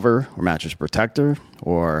mattress cover or mattress protector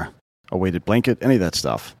or a weighted blanket, any of that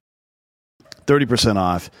stuff. 30%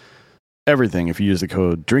 off everything if you use the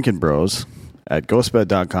code DrinkinBros at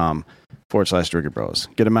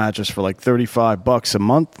ghostbed.com/DrinkinBros. Get a mattress for like $35 a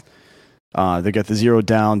month. They got the 0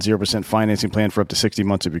 down, 0% financing plan for up to 60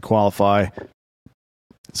 months if you qualify.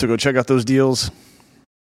 So go check out those deals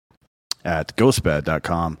at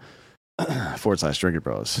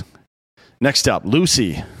ghostbed.com/DrinkinBros. Next up,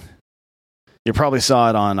 Lucy. You probably saw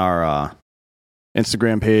it on our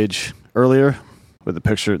Instagram page earlier with the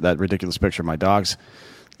picture, that ridiculous picture of my dogs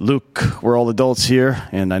Luke, we're all adults here,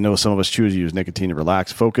 and I know some of us choose to use nicotine to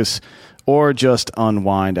relax, focus, or just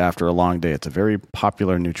unwind after a long day. It's a very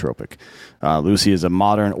popular nootropic. Lucy is a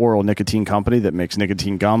modern oral nicotine company that makes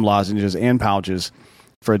nicotine gum, lozenges, and pouches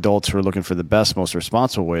for adults who are looking for the best, most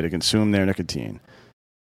responsible way to consume their nicotine.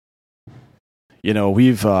 You know,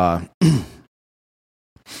 we've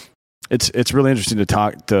it's really interesting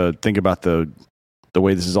to think about the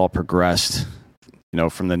way this has all progressed. You know,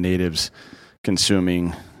 from the natives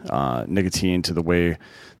consuming nicotine to the way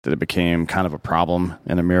that it became kind of a problem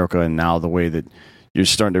in America, and now the way that you're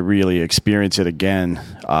starting to really experience it again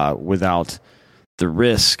without the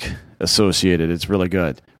risk associated. It's really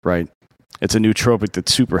good, right? It's a nootropic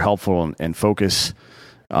that's super helpful in focus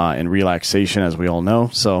and relaxation, as we all know.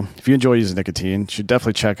 So if you enjoy using nicotine, you should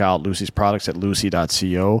definitely check out Lucy's products at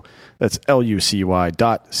lucy.co. That's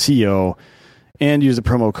lucy.co, and use the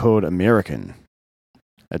promo code American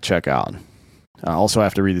at checkout. Also, I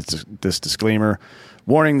have to read this disclaimer.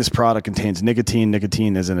 Warning, this product contains nicotine.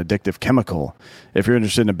 Nicotine is an addictive chemical. If you're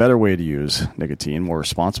interested in a better way to use nicotine, more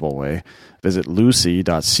responsible way, visit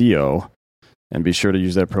lucy.co and be sure to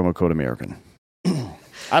use that promo code American.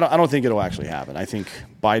 I don't think it'll actually happen. I think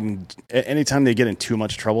Biden, anytime they get in too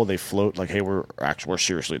much trouble, they float like, hey, we're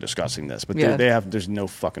seriously discussing this. But there's no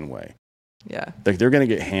fucking way. Yeah. Like, they're going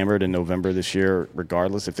to get hammered in November this year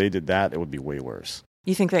regardless. If they did that, it would be way worse.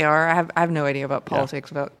 You think they are? I have no idea about politics.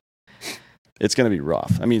 About it's going to be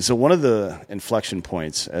rough. I mean, so one of the inflection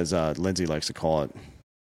points, as Lindsay likes to call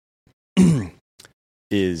it,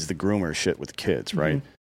 is the groomer shit with kids, right? Mm-hmm.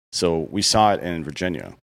 So we saw it in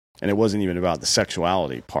Virginia, and it wasn't even about the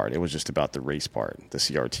sexuality part. It was just about the race part, the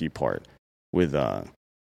CRT part, with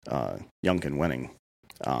Youngkin winning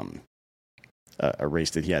a race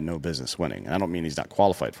that he had no business winning. And I don't mean he's not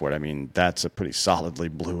qualified for it. I mean, that's a pretty solidly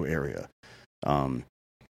blue area.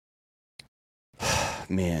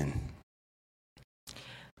 Man,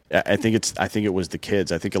 I think it was the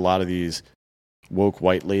kids. I think a lot of these woke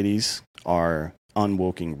white ladies are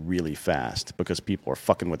unwoking really fast because people are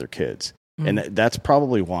fucking with their kids. And that's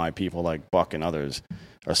probably why people like Buck and others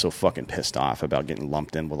are so fucking pissed off about getting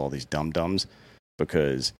lumped in with all these dum-dums,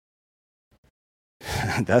 because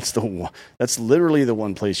that's literally the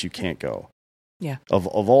one place you can't go. Yeah. Of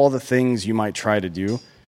all the things you might try to do,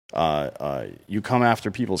 you come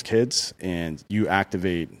after people's kids and you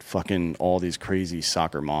activate fucking all these crazy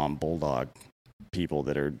soccer mom bulldog people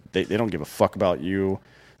that are they don't give a fuck about you.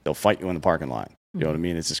 They'll fight you in the parking lot. You know what I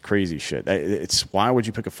mean? It's this crazy shit. It's why would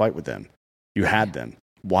you pick a fight with them? You had them.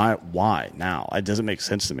 Why now? It doesn't make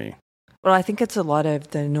sense to me. Well, I think it's a lot of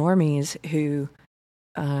the normies who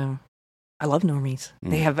I love normies.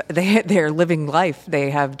 They're living life. They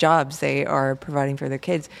have jobs. They are providing for their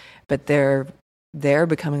kids, but they're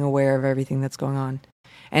becoming aware of everything that's going on.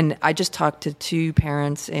 And I just talked to two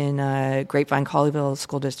parents in Grapevine Colleyville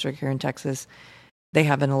School District here in Texas. They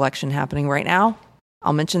have an election happening right now.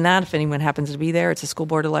 I'll mention that if anyone happens to be there. It's a school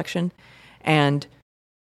board election. And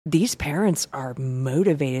these parents are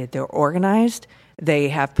motivated. They're organized. They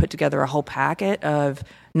have put together a whole packet of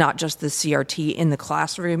not just the CRT in the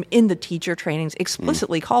classroom, in the teacher trainings,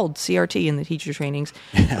 explicitly called CRT in the teacher trainings,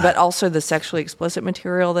 but also the sexually explicit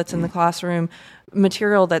material that's in the classroom,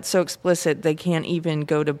 material that's so explicit they can't even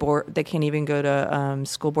go to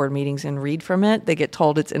school board meetings and read from it. They get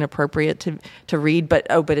told it's inappropriate to read, but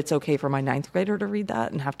it's okay for my 9th grader to read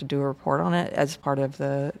that and have to do a report on it as part of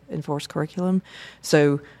the enforced curriculum.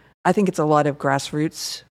 So I think it's a lot of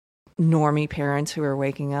grassroots normie parents who are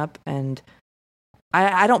waking up, and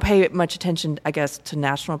I don't pay much attention, I guess, to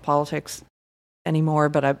national politics anymore,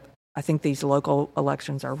 but I think these local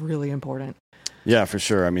elections are really important. Yeah, for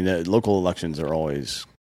sure. I mean, the local elections are always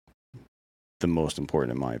the most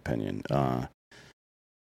important, in my opinion.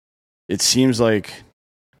 It seems like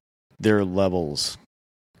there are levels,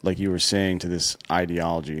 like you were saying, to this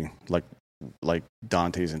ideology, like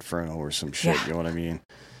Dante's Inferno or some shit, You know what I mean?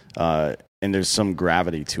 And there's some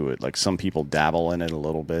gravity to it. Like, some people dabble in it a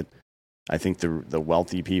little bit. I think the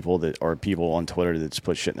wealthy people that are people on Twitter that just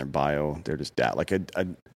put shit in their bio, they're just like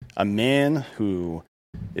a man who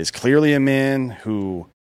is clearly a man who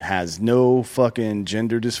has no fucking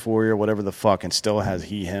gender dysphoria, whatever the fuck, and still has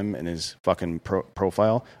he, him in his fucking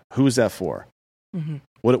profile. Who's that for? Mm-hmm.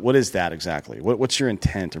 What is that exactly? What's your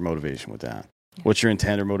intent or motivation with that? Yeah. What's your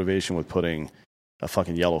intent or motivation with putting a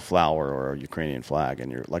fucking yellow flower or a Ukrainian flag,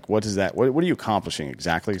 and you're like, what is that? What are you accomplishing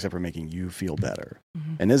exactly, except for making you feel better?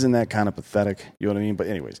 Mm-hmm. And isn't that kind of pathetic? You know what I mean? But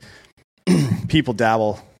anyways, people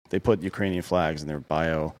dabble. They put Ukrainian flags in their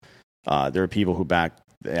bio. There are people who back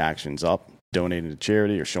the actions up, donating to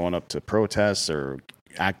charity or showing up to protests or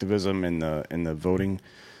activism in the voting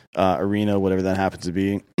arena, whatever that happens to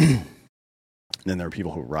be. Then there are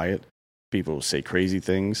people who riot, people who say crazy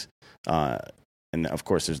things. And of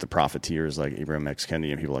course, there's the profiteers like Ibram X.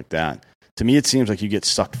 Kendi and people like that. To me, it seems like you get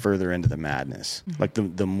sucked further into the madness. Mm-hmm. Like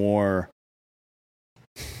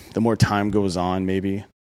the more time goes on, maybe.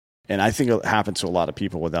 And I think it happens to a lot of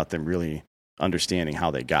people without them really understanding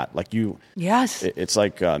how they got. Like you, yes, it's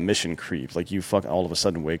like mission creep. Like you all of a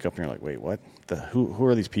sudden wake up and you're like, wait, what? Who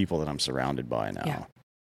are these people that I'm surrounded by now? Yeah.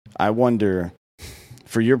 I wonder,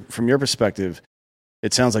 from your perspective,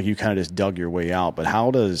 it sounds like you kind of just dug your way out. But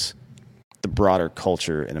how does the broader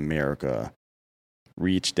culture in America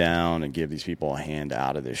reach down and give these people a hand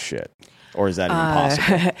out of this shit? Or is that even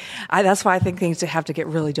possible? That's why I think things have to get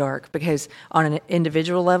really dark, because on an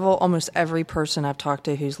individual level, almost every person I've talked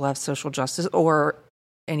to who's left social justice or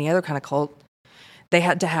any other kind of cult, they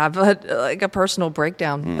had to have a personal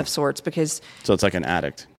breakdown of sorts. Because so it's like an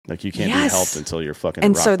addict. Like you can't be helped until you're fucking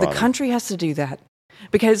and rock so the bottom. Country has to do that,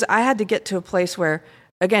 because I had to get to a place where,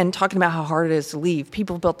 again, talking about how hard it is to leave,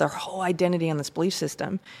 people built their whole identity on this belief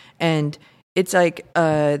system. And it's like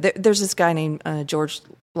there's this guy named George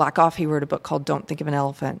Lakoff. He wrote a book called Don't Think of an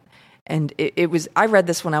Elephant. And I read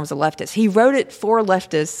this when I was a leftist. He wrote it for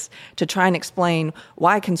leftists to try and explain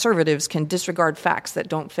why conservatives can disregard facts that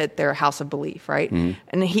don't fit their house of belief, right? Mm-hmm.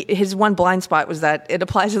 And his one blind spot was that it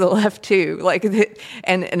applies to the left too,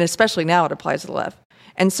 and especially now it applies to the left.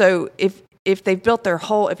 And so if they've built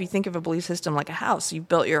if you think of a belief system like a house, you've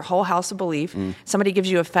built your whole house of belief, somebody gives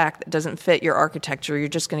you a fact that doesn't fit your architecture, you're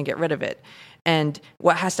just going to get rid of it. And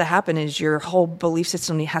what has to happen is your whole belief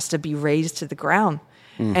system has to be razed to the ground.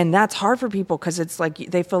 And that's hard for people, because it's like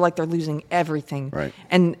they feel like they're losing everything. Right.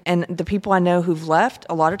 And the people I know who've left,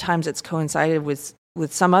 a lot of times it's coincided with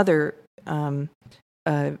some other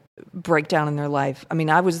breakdown in their life. I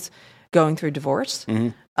mean, I was going through divorce.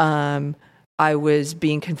 Mm-hmm. I was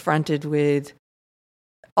being confronted with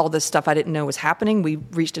all this stuff I didn't know was happening. We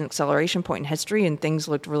reached an acceleration point in history and things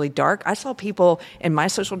looked really dark. I saw people in my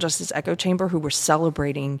social justice echo chamber who were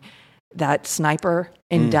celebrating that sniper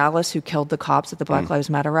in Dallas who killed the cops at the Black Lives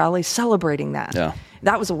Matter rally, celebrating that. Yeah.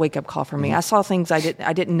 That was a wake-up call for me. I saw things I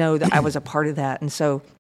didn't know that I was a part of that. And so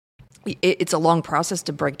it's a long process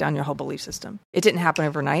to break down your whole belief system. It didn't happen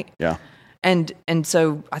overnight. Yeah. And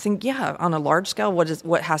so I think, on a large scale,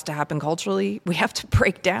 what has to happen culturally? We have to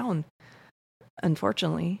break down,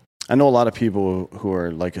 unfortunately. I know a lot of people who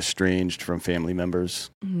are like estranged from family members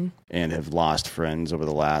and have lost friends over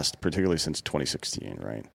the last, particularly since 2016,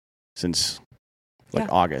 right? Since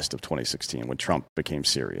August of 2016, when Trump became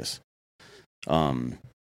serious. How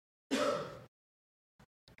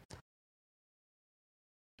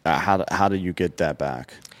do you get that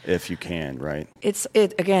back, if you can, right? It's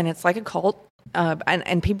like a cult,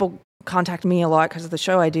 and people contact me a lot because of the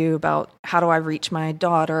show I do about how do I reach my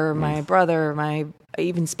daughter, my brother, my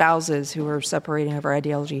even spouses who are separating over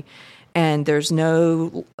ideology. And there's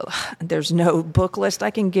no book list I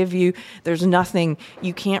can give you. There's nothing.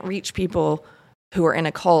 You can't reach people who are in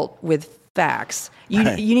a cult with facts. You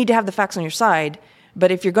need to have the facts on your side.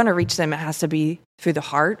 But if you're going to reach them, it has to be through the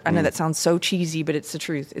heart. I know that sounds so cheesy, but it's the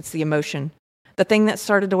truth. It's the emotion. The thing that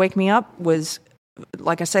started to wake me up was,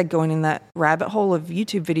 like I said, going in that rabbit hole of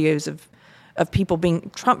YouTube videos of people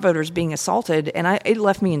Trump voters being assaulted, and it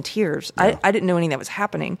left me in tears. Yeah. I didn't know anything that was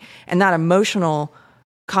happening, and that emotional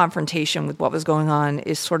confrontation with what was going on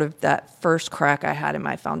is sort of that first crack I had in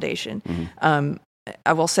my foundation. Mm-hmm.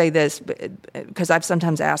 I will say this, because I've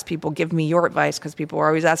sometimes asked people, give me your advice, because people are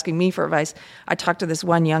always asking me for advice. I talked to this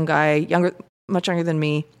one young guy, much younger than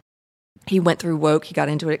me. He went through woke. He got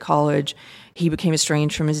into it at college. He became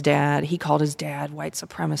estranged from his dad. He called his dad white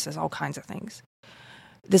supremacist, all kinds of things.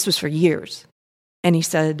 This was for years. And he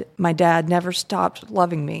said, my dad never stopped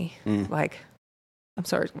loving me. I'm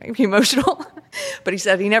sorry to make me emotional, but he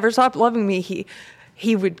said he never stopped loving me.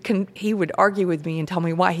 He would argue with me and tell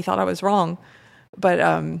me why he thought I was wrong,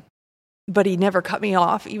 but he never cut me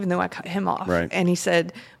off, even though I cut him off. Right. And he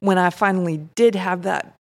said, when I finally did have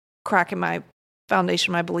that crack in my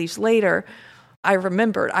foundation, my beliefs later, I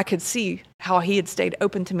remembered, I could see how he had stayed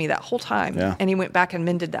open to me that whole time. Yeah. And he went back and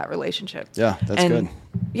mended that relationship. Yeah, that's good.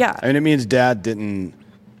 Yeah. I mean, it means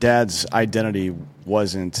Dad's identity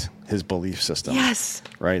wasn't his belief system. Yes.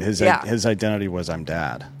 Right? His identity was, I'm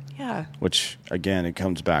Dad. Yeah. Which, again, it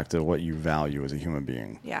comes back to what you value as a human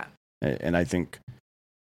being. Yeah. And I think,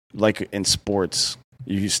 like in sports,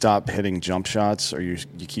 you stop hitting jump shots or you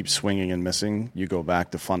keep swinging and missing, you go back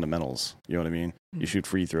to fundamentals. You know what I mean? You shoot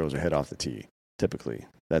free throws or hit off the tee, typically.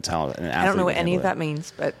 That's how an athlete I don't know what any of that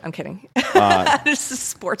means, but I'm kidding. This is a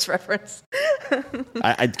sports reference.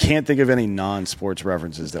 I can't think of any non-sports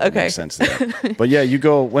references that would make sense there. But yeah, you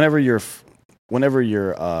go whenever your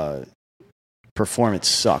performance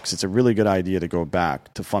sucks. It's a really good idea to go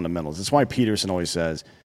back to fundamentals. That's why Peterson always says,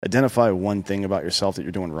 identify one thing about yourself that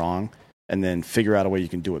you're doing wrong, and then figure out a way you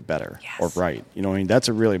can do it better or right. You know what I mean? That's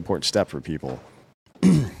a really important step for people.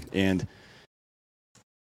 And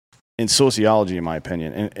in sociology, in my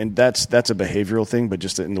opinion, and that's a behavioral thing, but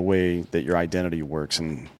just in the way that your identity works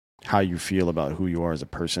and how you feel about who you are as a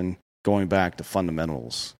person, going back to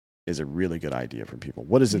fundamentals is a really good idea for people.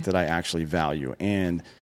 What is it that I actually value? And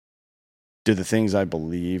do the things I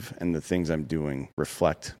believe and the things I'm doing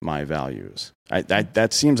reflect my values?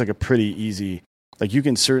 That seems like a pretty easy, like you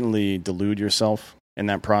can certainly delude yourself in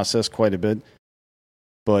that process quite a bit,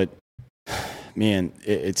 but man,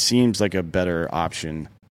 it seems like a better option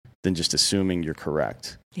than just assuming you're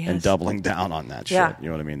correct and doubling down on that shit. You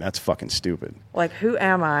know what I mean? That's fucking stupid. Like, who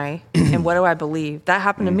am I and what do I believe? That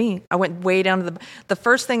happened to me. I went way down to the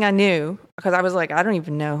first thing I knew, because I was like, I don't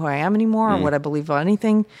even know who I am anymore or what I believe about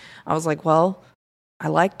anything. I was like, well, I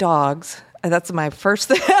like dogs. And that's my first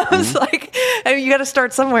thing. I was like, I mean, you got to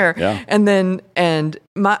start somewhere. Yeah. And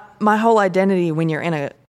my whole identity when you're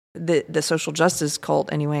in the social justice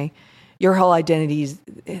cult anyway, your whole identity is,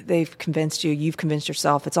 they've convinced you, you've convinced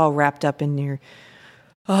yourself, it's all wrapped up in your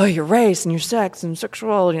race and your sex and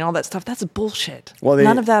sexuality and all that stuff. That's bullshit. Well,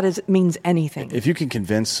 none of that means anything. If you can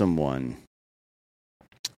convince someone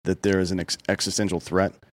that there is an existential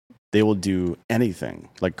threat, they will do anything,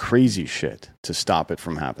 like crazy shit, to stop it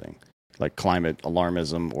from happening. Like climate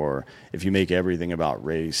alarmism, or if you make everything about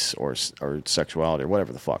race or sexuality or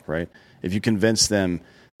whatever the fuck, right? If you convince them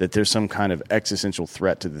that there's some kind of existential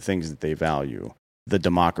threat to the things that they value, the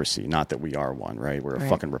democracy, not that we are one, right? We're a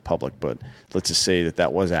fucking republic, but let's just say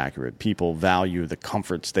that was accurate. People value the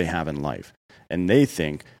comforts they have in life. And they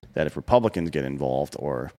think that if Republicans get involved,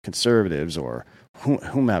 or conservatives, or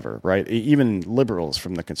whomever, right? Even liberals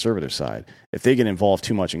from the conservative side, if they get involved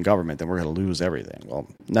too much in government, then we're going to lose everything. Well,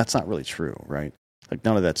 that's not really true, right? Like,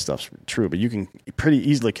 none of that stuff's true, but you can pretty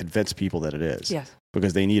easily convince people that it is. Yes.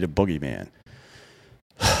 Because they need a boogeyman.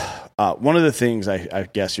 One of the things I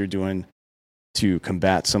guess you're doing to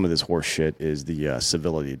combat some of this horse shit is the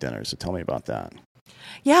civility dinners. So tell me about that.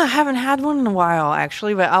 Yeah, I haven't had one in a while,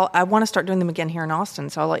 actually, but I want to start doing them again here in Austin,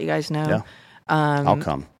 so I'll let you guys know. Yeah. I'll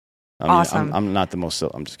come. Awesome. I'm not the most...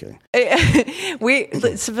 I'm just kidding.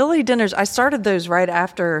 Civility dinners, I started those right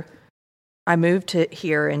after I moved to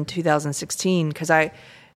here in 2016, because I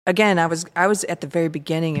was at the very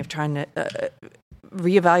beginning of trying to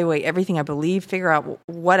reevaluate everything I believe, figure out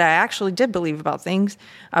what I actually did believe about things.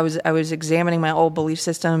 I was examining my old belief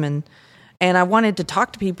system, and I wanted to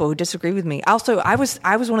talk to people who disagree with me. Also, I was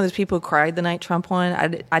one of those people who cried the night Trump won.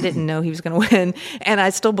 I didn't know he was going to win, and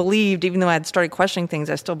I still believed, even though I had started questioning things,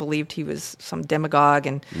 I still believed he was some demagogue,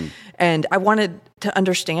 and I wanted to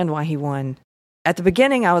understand why he won. At the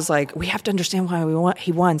beginning, I was like, we have to understand why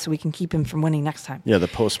he won so we can keep him from winning next time. Yeah, the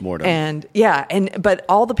postmortem. But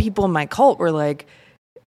all the people in my cult were like,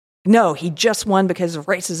 no, he just won because of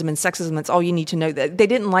racism and sexism. That's all you need to know. They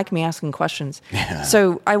didn't like me asking questions. Yeah.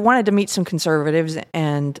 So I wanted to meet some conservatives,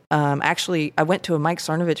 and actually I went to a Mike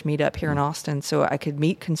Cernovich meetup here in Austin so I could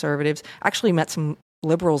meet conservatives. Actually met some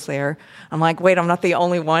liberals there. I'm like, wait, I'm not the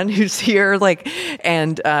only one who's here. But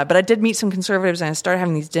I did meet some conservatives, and I started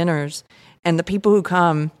having these dinners. And the people who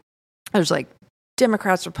come, there's like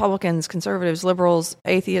Democrats, Republicans, conservatives, liberals,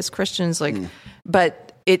 atheists, Christians, but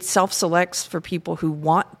it self-selects for people who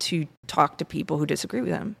want to talk to people who disagree with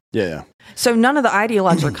them. Yeah. So none of the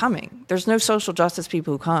ideologues are coming. There's no social justice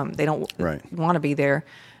people who come. They don't want to be there.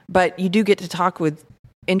 But you do get to talk with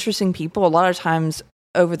interesting people. A lot of times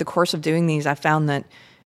over the course of doing these, I found that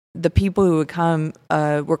the people who would come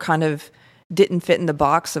were kind of didn't fit in the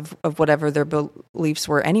box of whatever their beliefs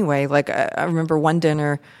were anyway. Like I remember one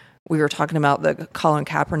dinner, we were talking about the Colin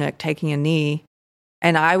Kaepernick taking a knee.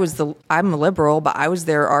 And I'm a liberal, but I was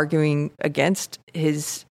there arguing against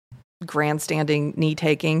his grandstanding knee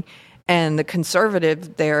taking, and the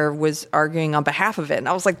conservative there was arguing on behalf of it. And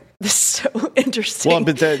I was like, this is so interesting. Well,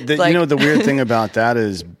 but the weird thing about that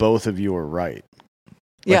is both of you are right.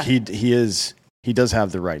 Like he does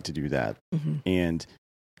have the right to do that, and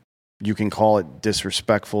you can call it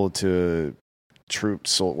disrespectful to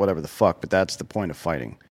troops or whatever the fuck, but that's the point of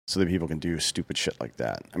fighting. So that people can do stupid shit like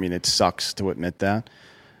that. I mean, it sucks to admit that,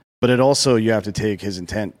 but it also, you have to take his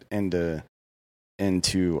intent into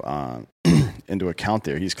account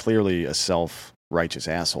there. He's clearly a self-righteous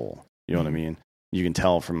asshole. You know what I mean? You can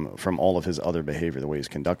tell from all of his other behavior, the way he's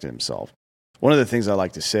conducted himself. One of the things I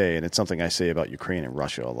like to say, and it's something I say about Ukraine and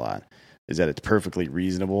Russia a lot, is that it's perfectly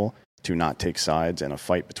reasonable to not take sides in a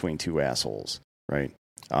fight between two assholes, right?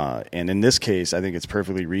 And in this case, I think it's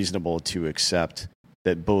perfectly reasonable to accept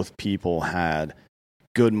that both people had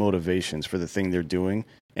good motivations for the thing they're doing,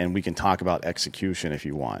 and we can talk about execution if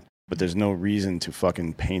you want, but there's no reason to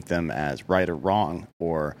fucking paint them as right or wrong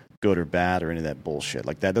or good or bad or any of that bullshit.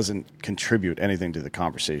 Like, that doesn't contribute anything to the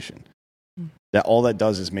conversation. That all that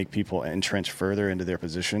does is make people entrench further into their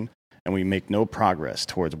position, and we make no progress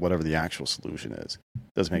towards whatever the actual solution is.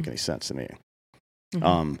 Doesn't make any sense to me.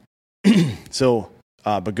 So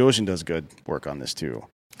Boghossian does good work on this too.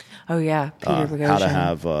 Oh yeah, Peter Boghossian. How to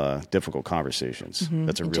have difficult conversations.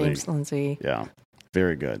 That's a and really James Lindsay. Yeah,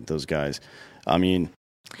 very good. Those guys. I mean,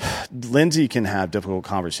 Lindsay can have difficult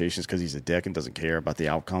conversations because he's a dick and doesn't care about the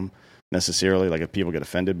outcome necessarily. Like, if people get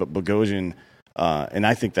offended, but Boghossian, and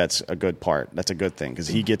I think that's a good part. That's a good thing because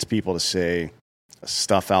he gets people to say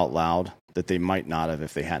stuff out loud that they might not have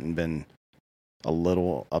if they hadn't been a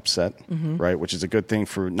little upset, right? Which is a good thing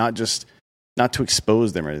for not to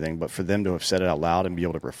expose them or anything, but for them to have said it out loud and be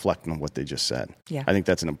able to reflect on what they just said. Yeah. I think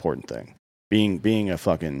that's an important thing. Being a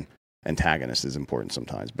fucking antagonist is important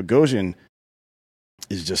sometimes. Boghossian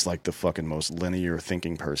is just like the fucking most linear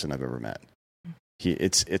thinking person I've ever met.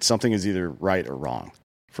 It's something is either right or wrong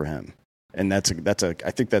for him. And I think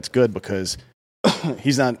that's good because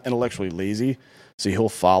he's not intellectually lazy, so he'll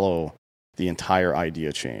follow the entire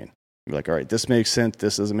idea chain. Be like, all right, this makes sense,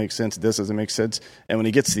 this doesn't make sense, this doesn't make sense. And when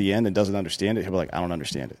he gets to the end and doesn't understand it, he'll be like, I don't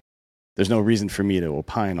understand it. There's no reason for me to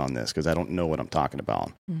opine on this because I don't know what I'm talking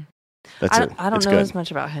about. That's it. I don't know as much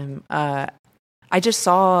about him. I just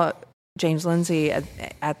saw James Lindsay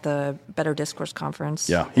at the Better Discourse conference.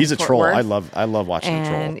 Yeah, he's a Fort troll. Worth. I love watching a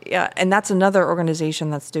troll. Yeah, and that's another organization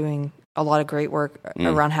that's doing a lot of great work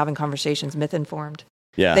around having conversations, Myth Informed.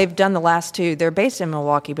 Yeah. They've done the last two. They're based in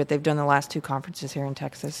Milwaukee, but they've done the last two conferences here in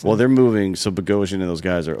Texas. Well, they're moving. So Boghossian and those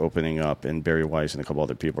guys are opening up, and Barry Weiss and a couple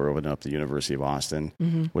other people are opening up the University of Austin,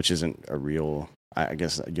 which isn't a real, I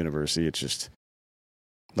guess, a university. It's just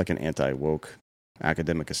like an anti-woke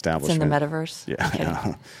academic establishment. It's in the metaverse.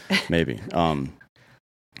 Yeah, maybe.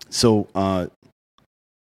 So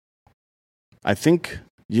I think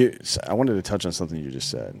I wanted to touch on something you just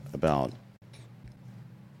said about,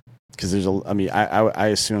 because I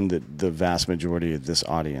assume that the vast majority of this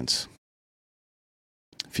audience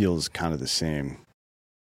feels kind of the same,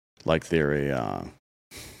 like they're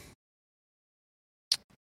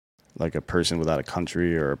like a person without a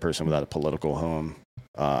country or a person without a political home.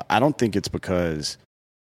 I don't think it's because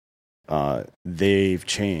they've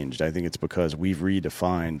changed. I think it's because we've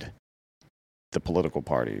redefined the political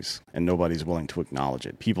parties and nobody's willing to acknowledge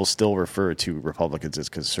it. People still refer to Republicans as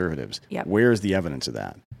conservatives. Yep. Where's the evidence of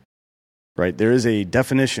that? Right? There is a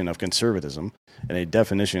definition of conservatism and a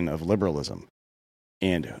definition of liberalism.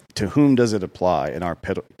 And to whom does it apply in our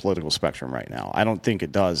political spectrum right now? I don't think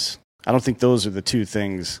it does. I don't think those are the two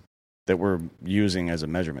things that we're using as a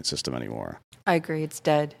measurement system anymore. I agree. It's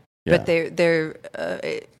dead. Yeah. But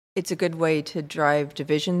it's a good way to drive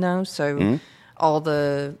division, though. So all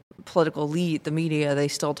the political elite, the media, they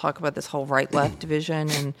still talk about this whole right-left division.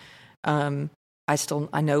 And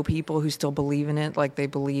I know people who still believe in it. Like, they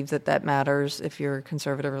believe that matters. If you're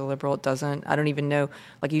conservative or liberal, it doesn't. I don't even know.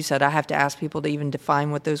 Like you said, I have to ask people to even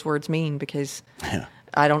define what those words mean because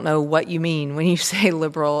I don't know what you mean when you say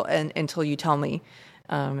liberal until you tell me.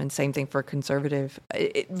 And same thing for conservative.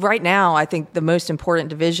 Right now, I think the most important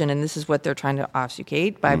division, and this is what they're trying to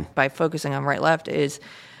obfuscate by focusing on right-left, is,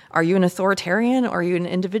 are you an authoritarian or are you an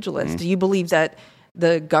individualist? Do you believe that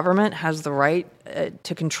the government has the right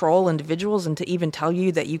to control individuals and to even tell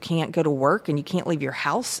you that you can't go to work and you can't leave your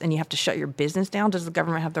house and you have to shut your business down? Does the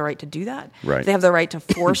government have the right to do that? Right. Do they have the right to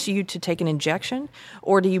force you to take an injection?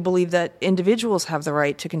 Or do you believe that individuals have the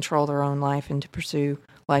right to control their own life and to pursue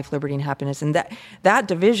life, liberty, and happiness? And that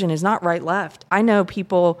division is not right-left. I know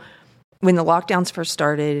people, when the lockdowns first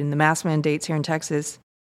started and the mask mandates here in Texas,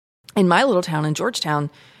 in my little town in Georgetown,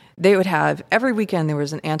 they would have, every weekend there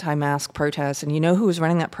was an anti-mask protest. And you know who was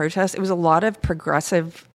running that protest? It was a lot of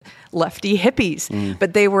progressive lefty hippies,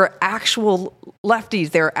 but they were actual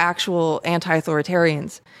lefties. They were actual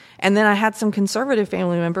anti-authoritarians. And then I had some conservative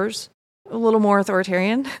family members, a little more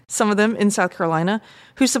authoritarian, some of them in South Carolina,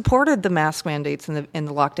 who supported the mask mandates and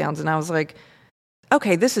the lockdowns. And I was like,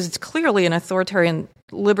 okay, this is clearly an authoritarian,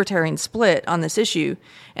 libertarian split on this issue.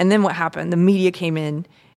 And then what happened? The media came in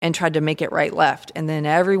and tried to make it right-left. And then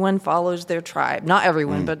everyone follows their tribe. Not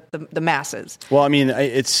everyone, but the masses. Well, I mean,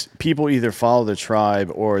 it's people either follow the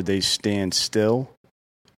tribe or they stand still.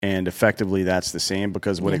 And effectively that's the same,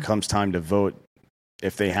 because when it comes time to vote,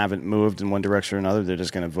 if they haven't moved in one direction or another, they're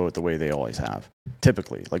just going to vote the way they always have.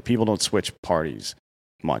 Typically, like, people don't switch parties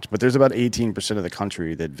much. But there's about 18% of the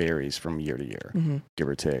country that varies from year to year, give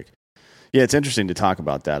or take. Yeah, it's interesting to talk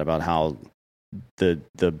about that, about how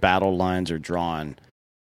the battle lines are drawn,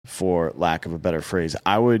 for lack of a better phrase.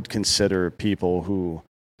 I would consider people who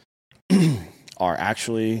are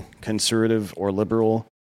actually conservative or liberal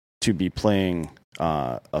to be playing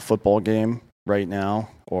a football game right now,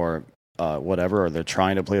 or whatever, or they're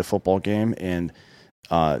trying to play a football game, and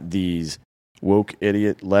these woke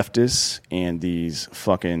idiot leftists and these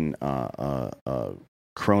fucking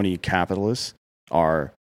crony capitalists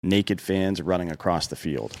are naked fans running across the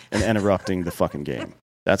field and interrupting the fucking game.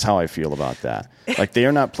 That's how I feel about that. Like, they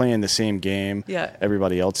are not playing the same game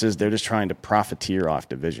everybody else is. They're just trying to profiteer off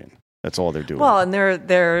division. That's all they're doing. Well, and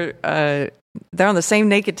they're on the same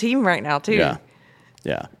naked team right now too.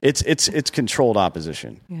 Yeah. It's controlled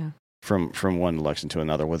opposition. Yeah. From one election to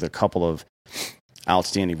another, with a couple of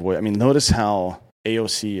outstanding voices. I mean, notice how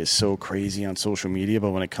AOC is so crazy on social media,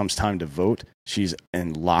 but when it comes time to vote, she's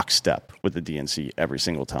in lockstep with the DNC every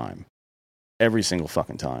single time. Every single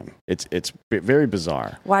fucking time. It's very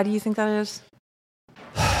bizarre. Why do you think that is?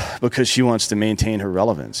 Because she wants to maintain her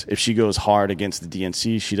relevance. If she goes hard against the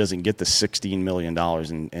DNC, she doesn't get the $16 million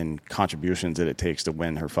in contributions that it takes to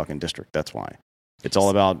win her fucking district. That's why. It's all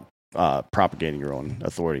about propagating your own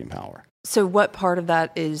authority and power. So what part of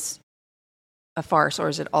that is a farce, or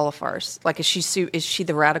is it all a farce? Like, is she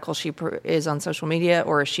the radical she is on social media,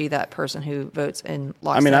 or is she that person who votes in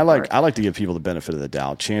lockstep? I mean, I like to give people the benefit of the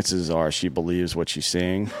doubt. Chances are she believes what she's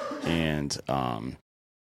saying, and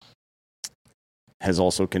has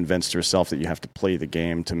also convinced herself that you have to play the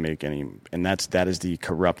game to make any, and that is the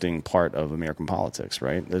corrupting part of American politics,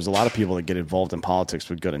 right? There's a lot of people that get involved in politics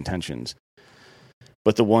with good intentions,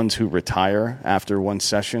 but the ones who retire after one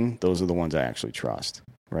session, those are the ones I actually trust.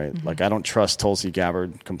 Right. Mm-hmm. Like, I don't trust Tulsi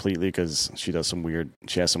Gabbard completely because she has some weird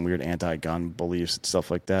anti-gun beliefs and stuff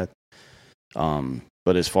like that.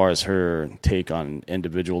 But as far as her take on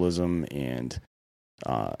individualism and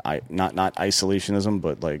not isolationism,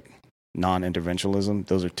 but like non-interventionism,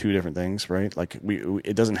 those are two different things, right? Like,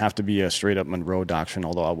 it doesn't have to be a straight up Monroe doctrine,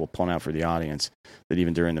 although I will point out for the audience that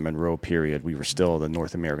even during the Monroe period, we were still the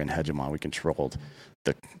North American hegemon. We controlled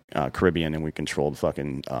the Caribbean, and we controlled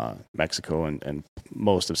fucking Mexico and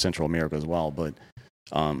most of Central America as well. But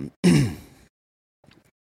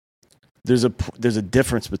there's a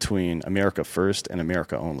difference between America first and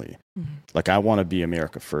America only. Mm-hmm. Like, I want to be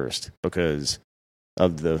America first because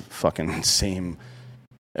of the fucking same,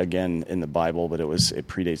 again, in the Bible, but it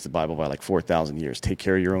predates the Bible by like 4,000 years. Take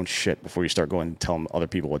care of your own shit before you start going and telling other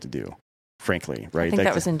people what to do. Frankly, right? I think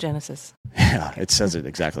that was in Genesis. Yeah, it says it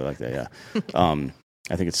exactly like that. Yeah.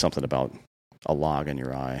 I think it's something about a log in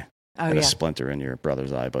your eye and a splinter in your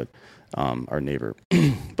brother's eye, but our neighbor.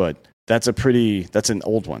 But that's an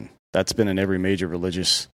old one. That's been in every major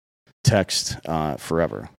religious text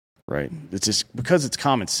forever, right? It's just because it's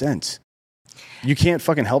common sense. You can't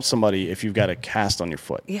fucking help somebody if you've got a cast on your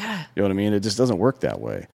foot. Yeah. You know what I mean? It just doesn't work that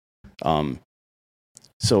way.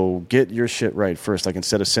 So get your shit right first. Like,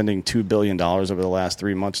 instead of sending $2 billion over the last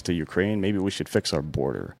 3 months to Ukraine, maybe we should fix our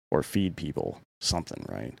border or feed people something,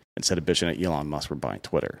 right? Instead of bitching at Elon Musk for buying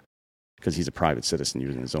Twitter because he's a private citizen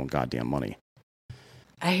using his own goddamn money.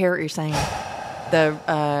 I hear what you're saying.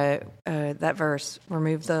 That verse,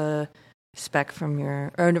 remove the log from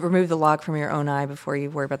your own eye before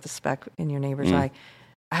you worry about the speck in your neighbor's eye.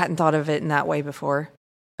 I hadn't thought of it in that way before,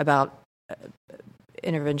 about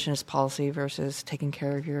interventionist policy versus taking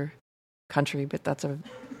care of your country, but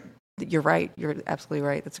you're right. You're absolutely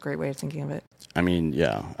right. That's a great way of thinking of it. I mean,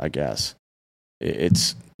 yeah, I guess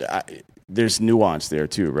there's nuance there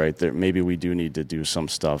too, right? Maybe we do need to do some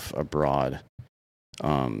stuff abroad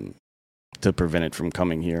to prevent it from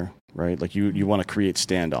coming here, right? Like, you want to create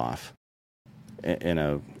standoff in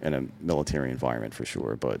a military environment for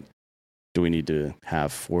sure, but do we need to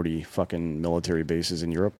have 40 fucking military bases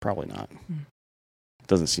in Europe? Probably not. It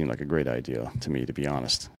doesn't seem like a great idea to me, to be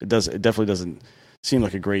honest. It definitely doesn't seem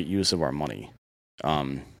like a great use of our money.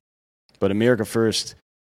 But America first,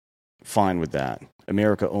 fine with that.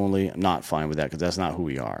 America only, I'm not fine with that because that's not who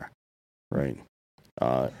we are, right?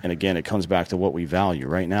 And again, it comes back to what we value.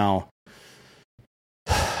 Right now,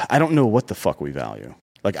 I don't know what the fuck we value.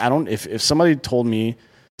 Like, if somebody told me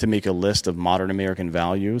to make a list of modern American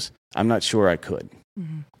values, I'm not sure I could.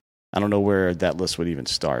 Mm-hmm. I don't know where that list would even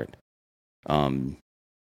start.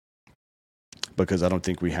 Because I don't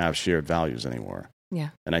think we have shared values anymore. Yeah.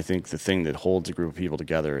 And I think the thing that holds a group of people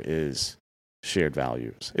together is shared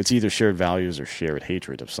values. It's either shared values or shared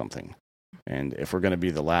hatred of something. And if we're going to be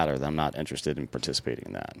the latter, then I'm not interested in participating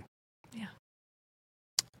in that. Yeah.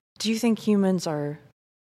 Do you think humans are...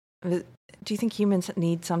 humans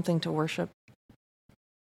need something to worship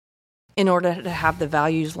in order to have the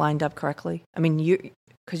values lined up correctly? I mean,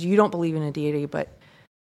 because you don't believe in a deity, but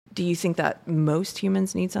do you think that most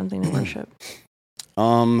humans need something to worship?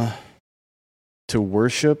 To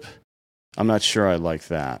worship, I'm not sure I like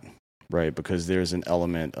that, right? Because there's an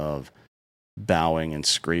element of bowing and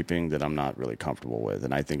scraping that I'm not really comfortable with.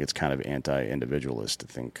 And I think it's kind of anti-individualist to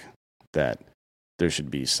think that there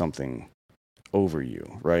should be something over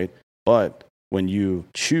you, right? But when you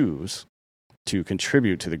choose to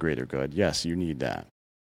contribute to the greater good, yes, you need that.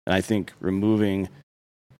 And I think removing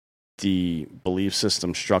the belief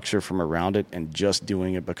system structure from around it and just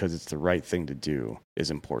doing it because it's the right thing to do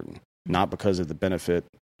is important. Not because of the benefit,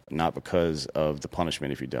 not because of the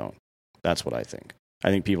punishment if you don't. That's what I think. I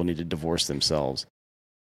think people need to divorce themselves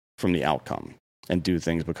from the outcome and do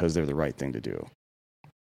things because they're the right thing to do.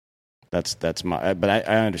 That's my. But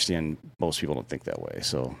I understand most people don't think that way.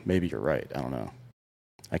 So maybe you're right. I don't know.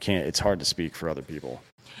 I can't. It's hard to speak for other people.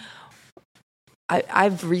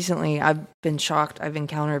 I've been shocked. I've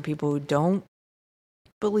encountered people who don't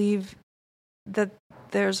believe that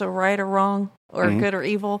there's a right or wrong or good or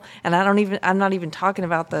evil. And I'm not even talking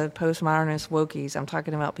about the postmodernist wokies. I'm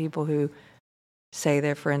talking about people who say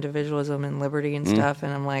they're for individualism and liberty and stuff.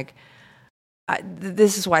 And I'm like,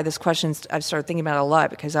 this is why this question I've started thinking about a lot,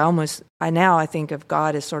 because I think of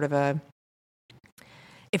God as sort of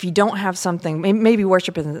if you don't have something, maybe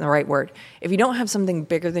worship isn't the right word. If you don't have something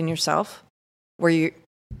bigger than yourself,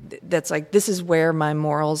 that's like, this is where my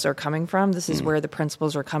morals are coming from. This is where the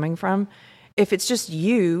principles are coming from. If it's just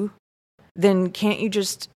you, then can't you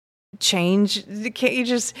just change? Can't you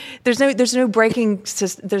just? There's no braking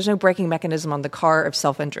mechanism on the car of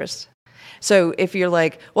self-interest. So if you're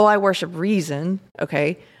like, well, I worship reason,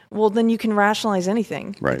 okay, well then you can rationalize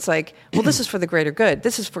anything. Right. It's like, well, this is for the greater good.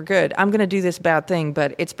 This is for good. I'm going to do this bad thing,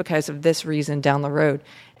 but it's because of this reason down the road.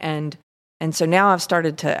 And so now I've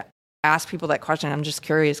started to ask people that question. I'm just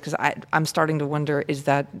curious because I'm starting to wonder, is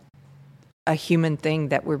that a human thing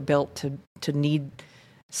that we're built to need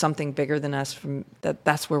something bigger than us, from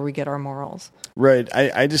that's where we get our morals? Right.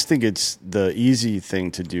 I just think it's the easy thing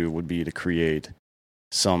to do would be to create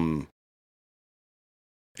some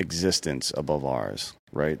existence above ours,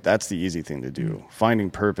 right? That's the easy thing to do. Finding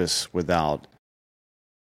purpose without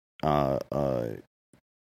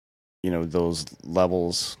those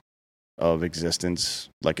levels of existence,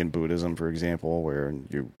 like in Buddhism, for example, where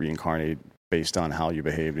you reincarnate based on how you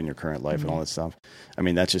behaved in your current life and all that stuff. I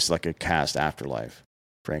mean, that's just like a cast afterlife,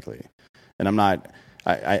 frankly. And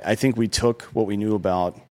I think we took what we knew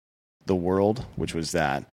about the world, which was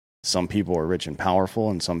that some people are rich and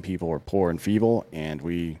powerful and some people are poor and feeble, and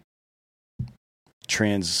we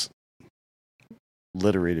transliterated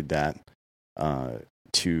that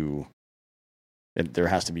to there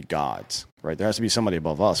has to be gods, right? There has to be somebody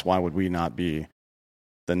above us. Why would we not be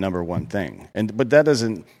the number one thing? But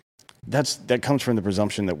that comes from the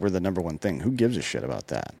presumption that we're the number one thing. Who gives a shit about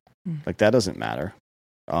that? Like, that doesn't matter.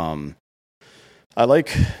 I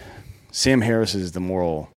like Sam Harris's The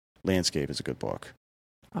Moral Landscape is a good book.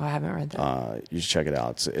 Oh, I haven't read that. You should check it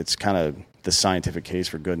out. It's kind of the scientific case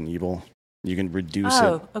for good and evil. You can reduce it.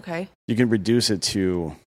 Oh, okay. You can reduce it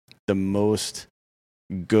to the most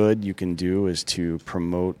good you can do is to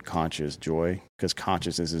promote conscious joy, because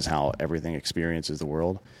consciousness is how everything experiences the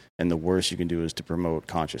world. And the worst you can do is to promote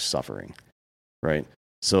conscious suffering, right?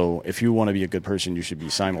 So if you want to be a good person, you should be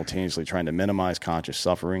simultaneously trying to minimize conscious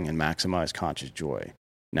suffering and maximize conscious joy.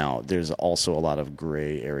 Now, there's also a lot of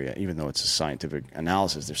gray area. Even though it's a scientific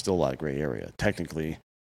analysis, there's still a lot of gray area. Technically,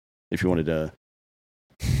 if you wanted to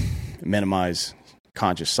minimize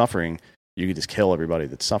conscious suffering, you could just kill everybody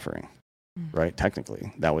that's suffering, right?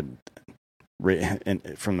 Technically, that would,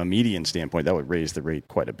 and from a median standpoint, that would raise the rate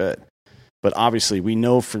quite a bit. But obviously, we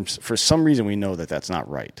know for some reason, we know that that's not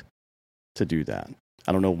right to do that.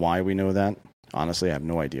 I don't know why we know that. Honestly, I have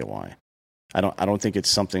no idea why. I don't think it's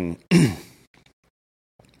something.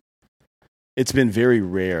 It's been very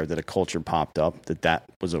rare that a culture popped up that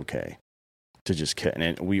was okay to just kill.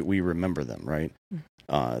 And we remember them, right?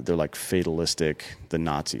 They're like fatalistic. The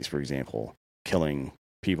Nazis, for example, killing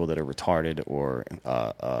people that are retarded or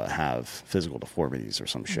have physical deformities or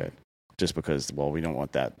some shit, just because, well, we don't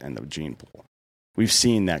want that in the gene pool. We've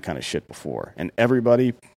seen that kind of shit before. And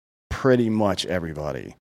pretty much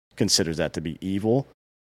everybody considers that to be evil.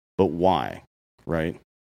 But why, right?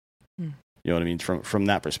 You know what I mean? From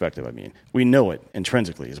that perspective, I mean, we know it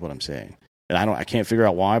intrinsically is what I'm saying. And I can't figure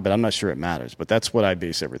out why, but I'm not sure it matters. But that's what I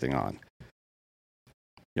base everything on.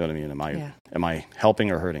 You know what I mean? Am I helping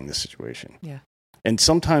or hurting this situation? Yeah. And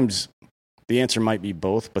sometimes the answer might be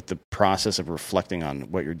both, but the process of reflecting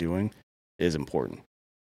on what you're doing is important,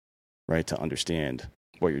 right? To understand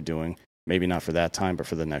what you're doing, maybe not for that time, but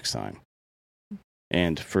for the next time.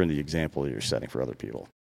 And for the example you're setting for other people.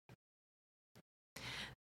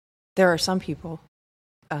 There are some people,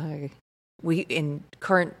 we in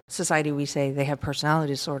current society, we say they have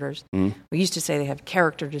personality disorders. Mhm. We used to say they have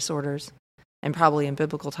character disorders. And probably in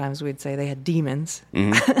biblical times, we'd say they had demons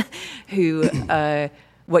who,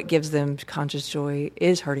 what gives them conscious joy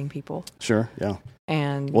is hurting people. Sure, yeah.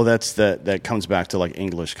 And Well, that comes back to like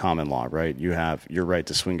English common law, right? You have your right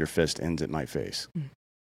to swing your fist ends at my face.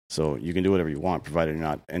 So you can do whatever you want, provided you're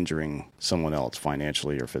not injuring someone else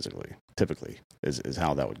financially or physically. Typically, is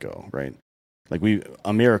how that would go, right? Like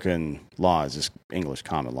American law is just English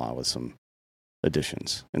common law with some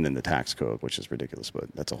additions, and then the tax code, which is ridiculous,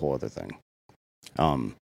 but that's a whole other thing.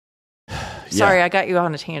 Sorry, I got you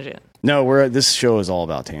on a tangent. No, this show is all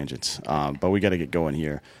about tangents, but we got to get going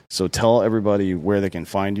here. So tell everybody where they can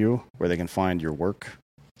find you, where they can find your work.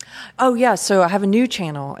 Oh, yeah. So I have a new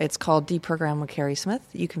channel. It's called Deprogram with Carrie Smith.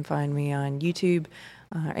 You can find me on YouTube,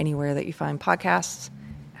 anywhere that you find podcasts.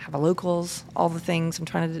 I have a locals, all the things. I'm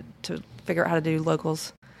trying to figure out how to do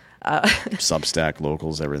locals. Substack,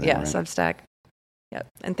 locals, everything. Yeah, right? Substack. Yeah.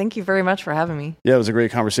 And thank you very much for having me. Yeah, it was a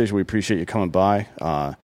great conversation. We appreciate you coming by.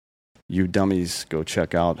 You dummies, go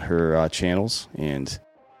check out her channels. And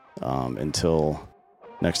until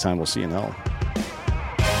next time, we'll see you in hell.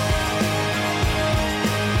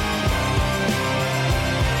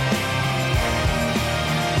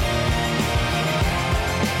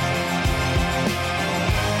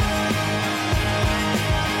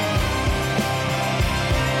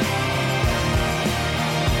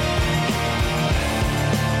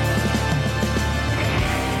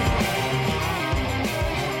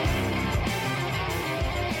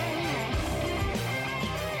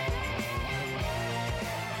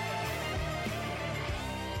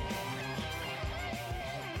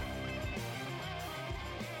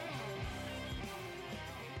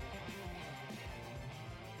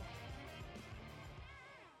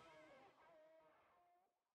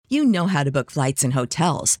 You know how to book flights and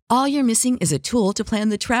hotels. All you're missing is a tool to plan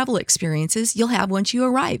the travel experiences you'll have once you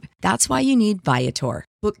arrive. That's why you need Viator.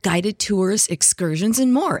 Book guided tours, excursions,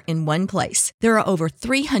 and more in one place. There are over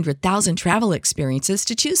 300,000 travel experiences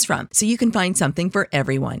to choose from, so you can find something for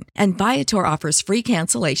everyone. And Viator offers free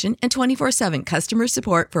cancellation and 24/7 customer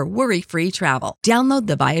support for worry-free travel. Download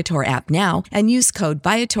the Viator app now and use code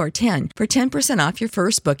Viator10 for 10% off your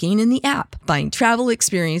first booking in the app. Find travel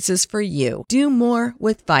experiences for you. Do more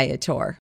with Viator.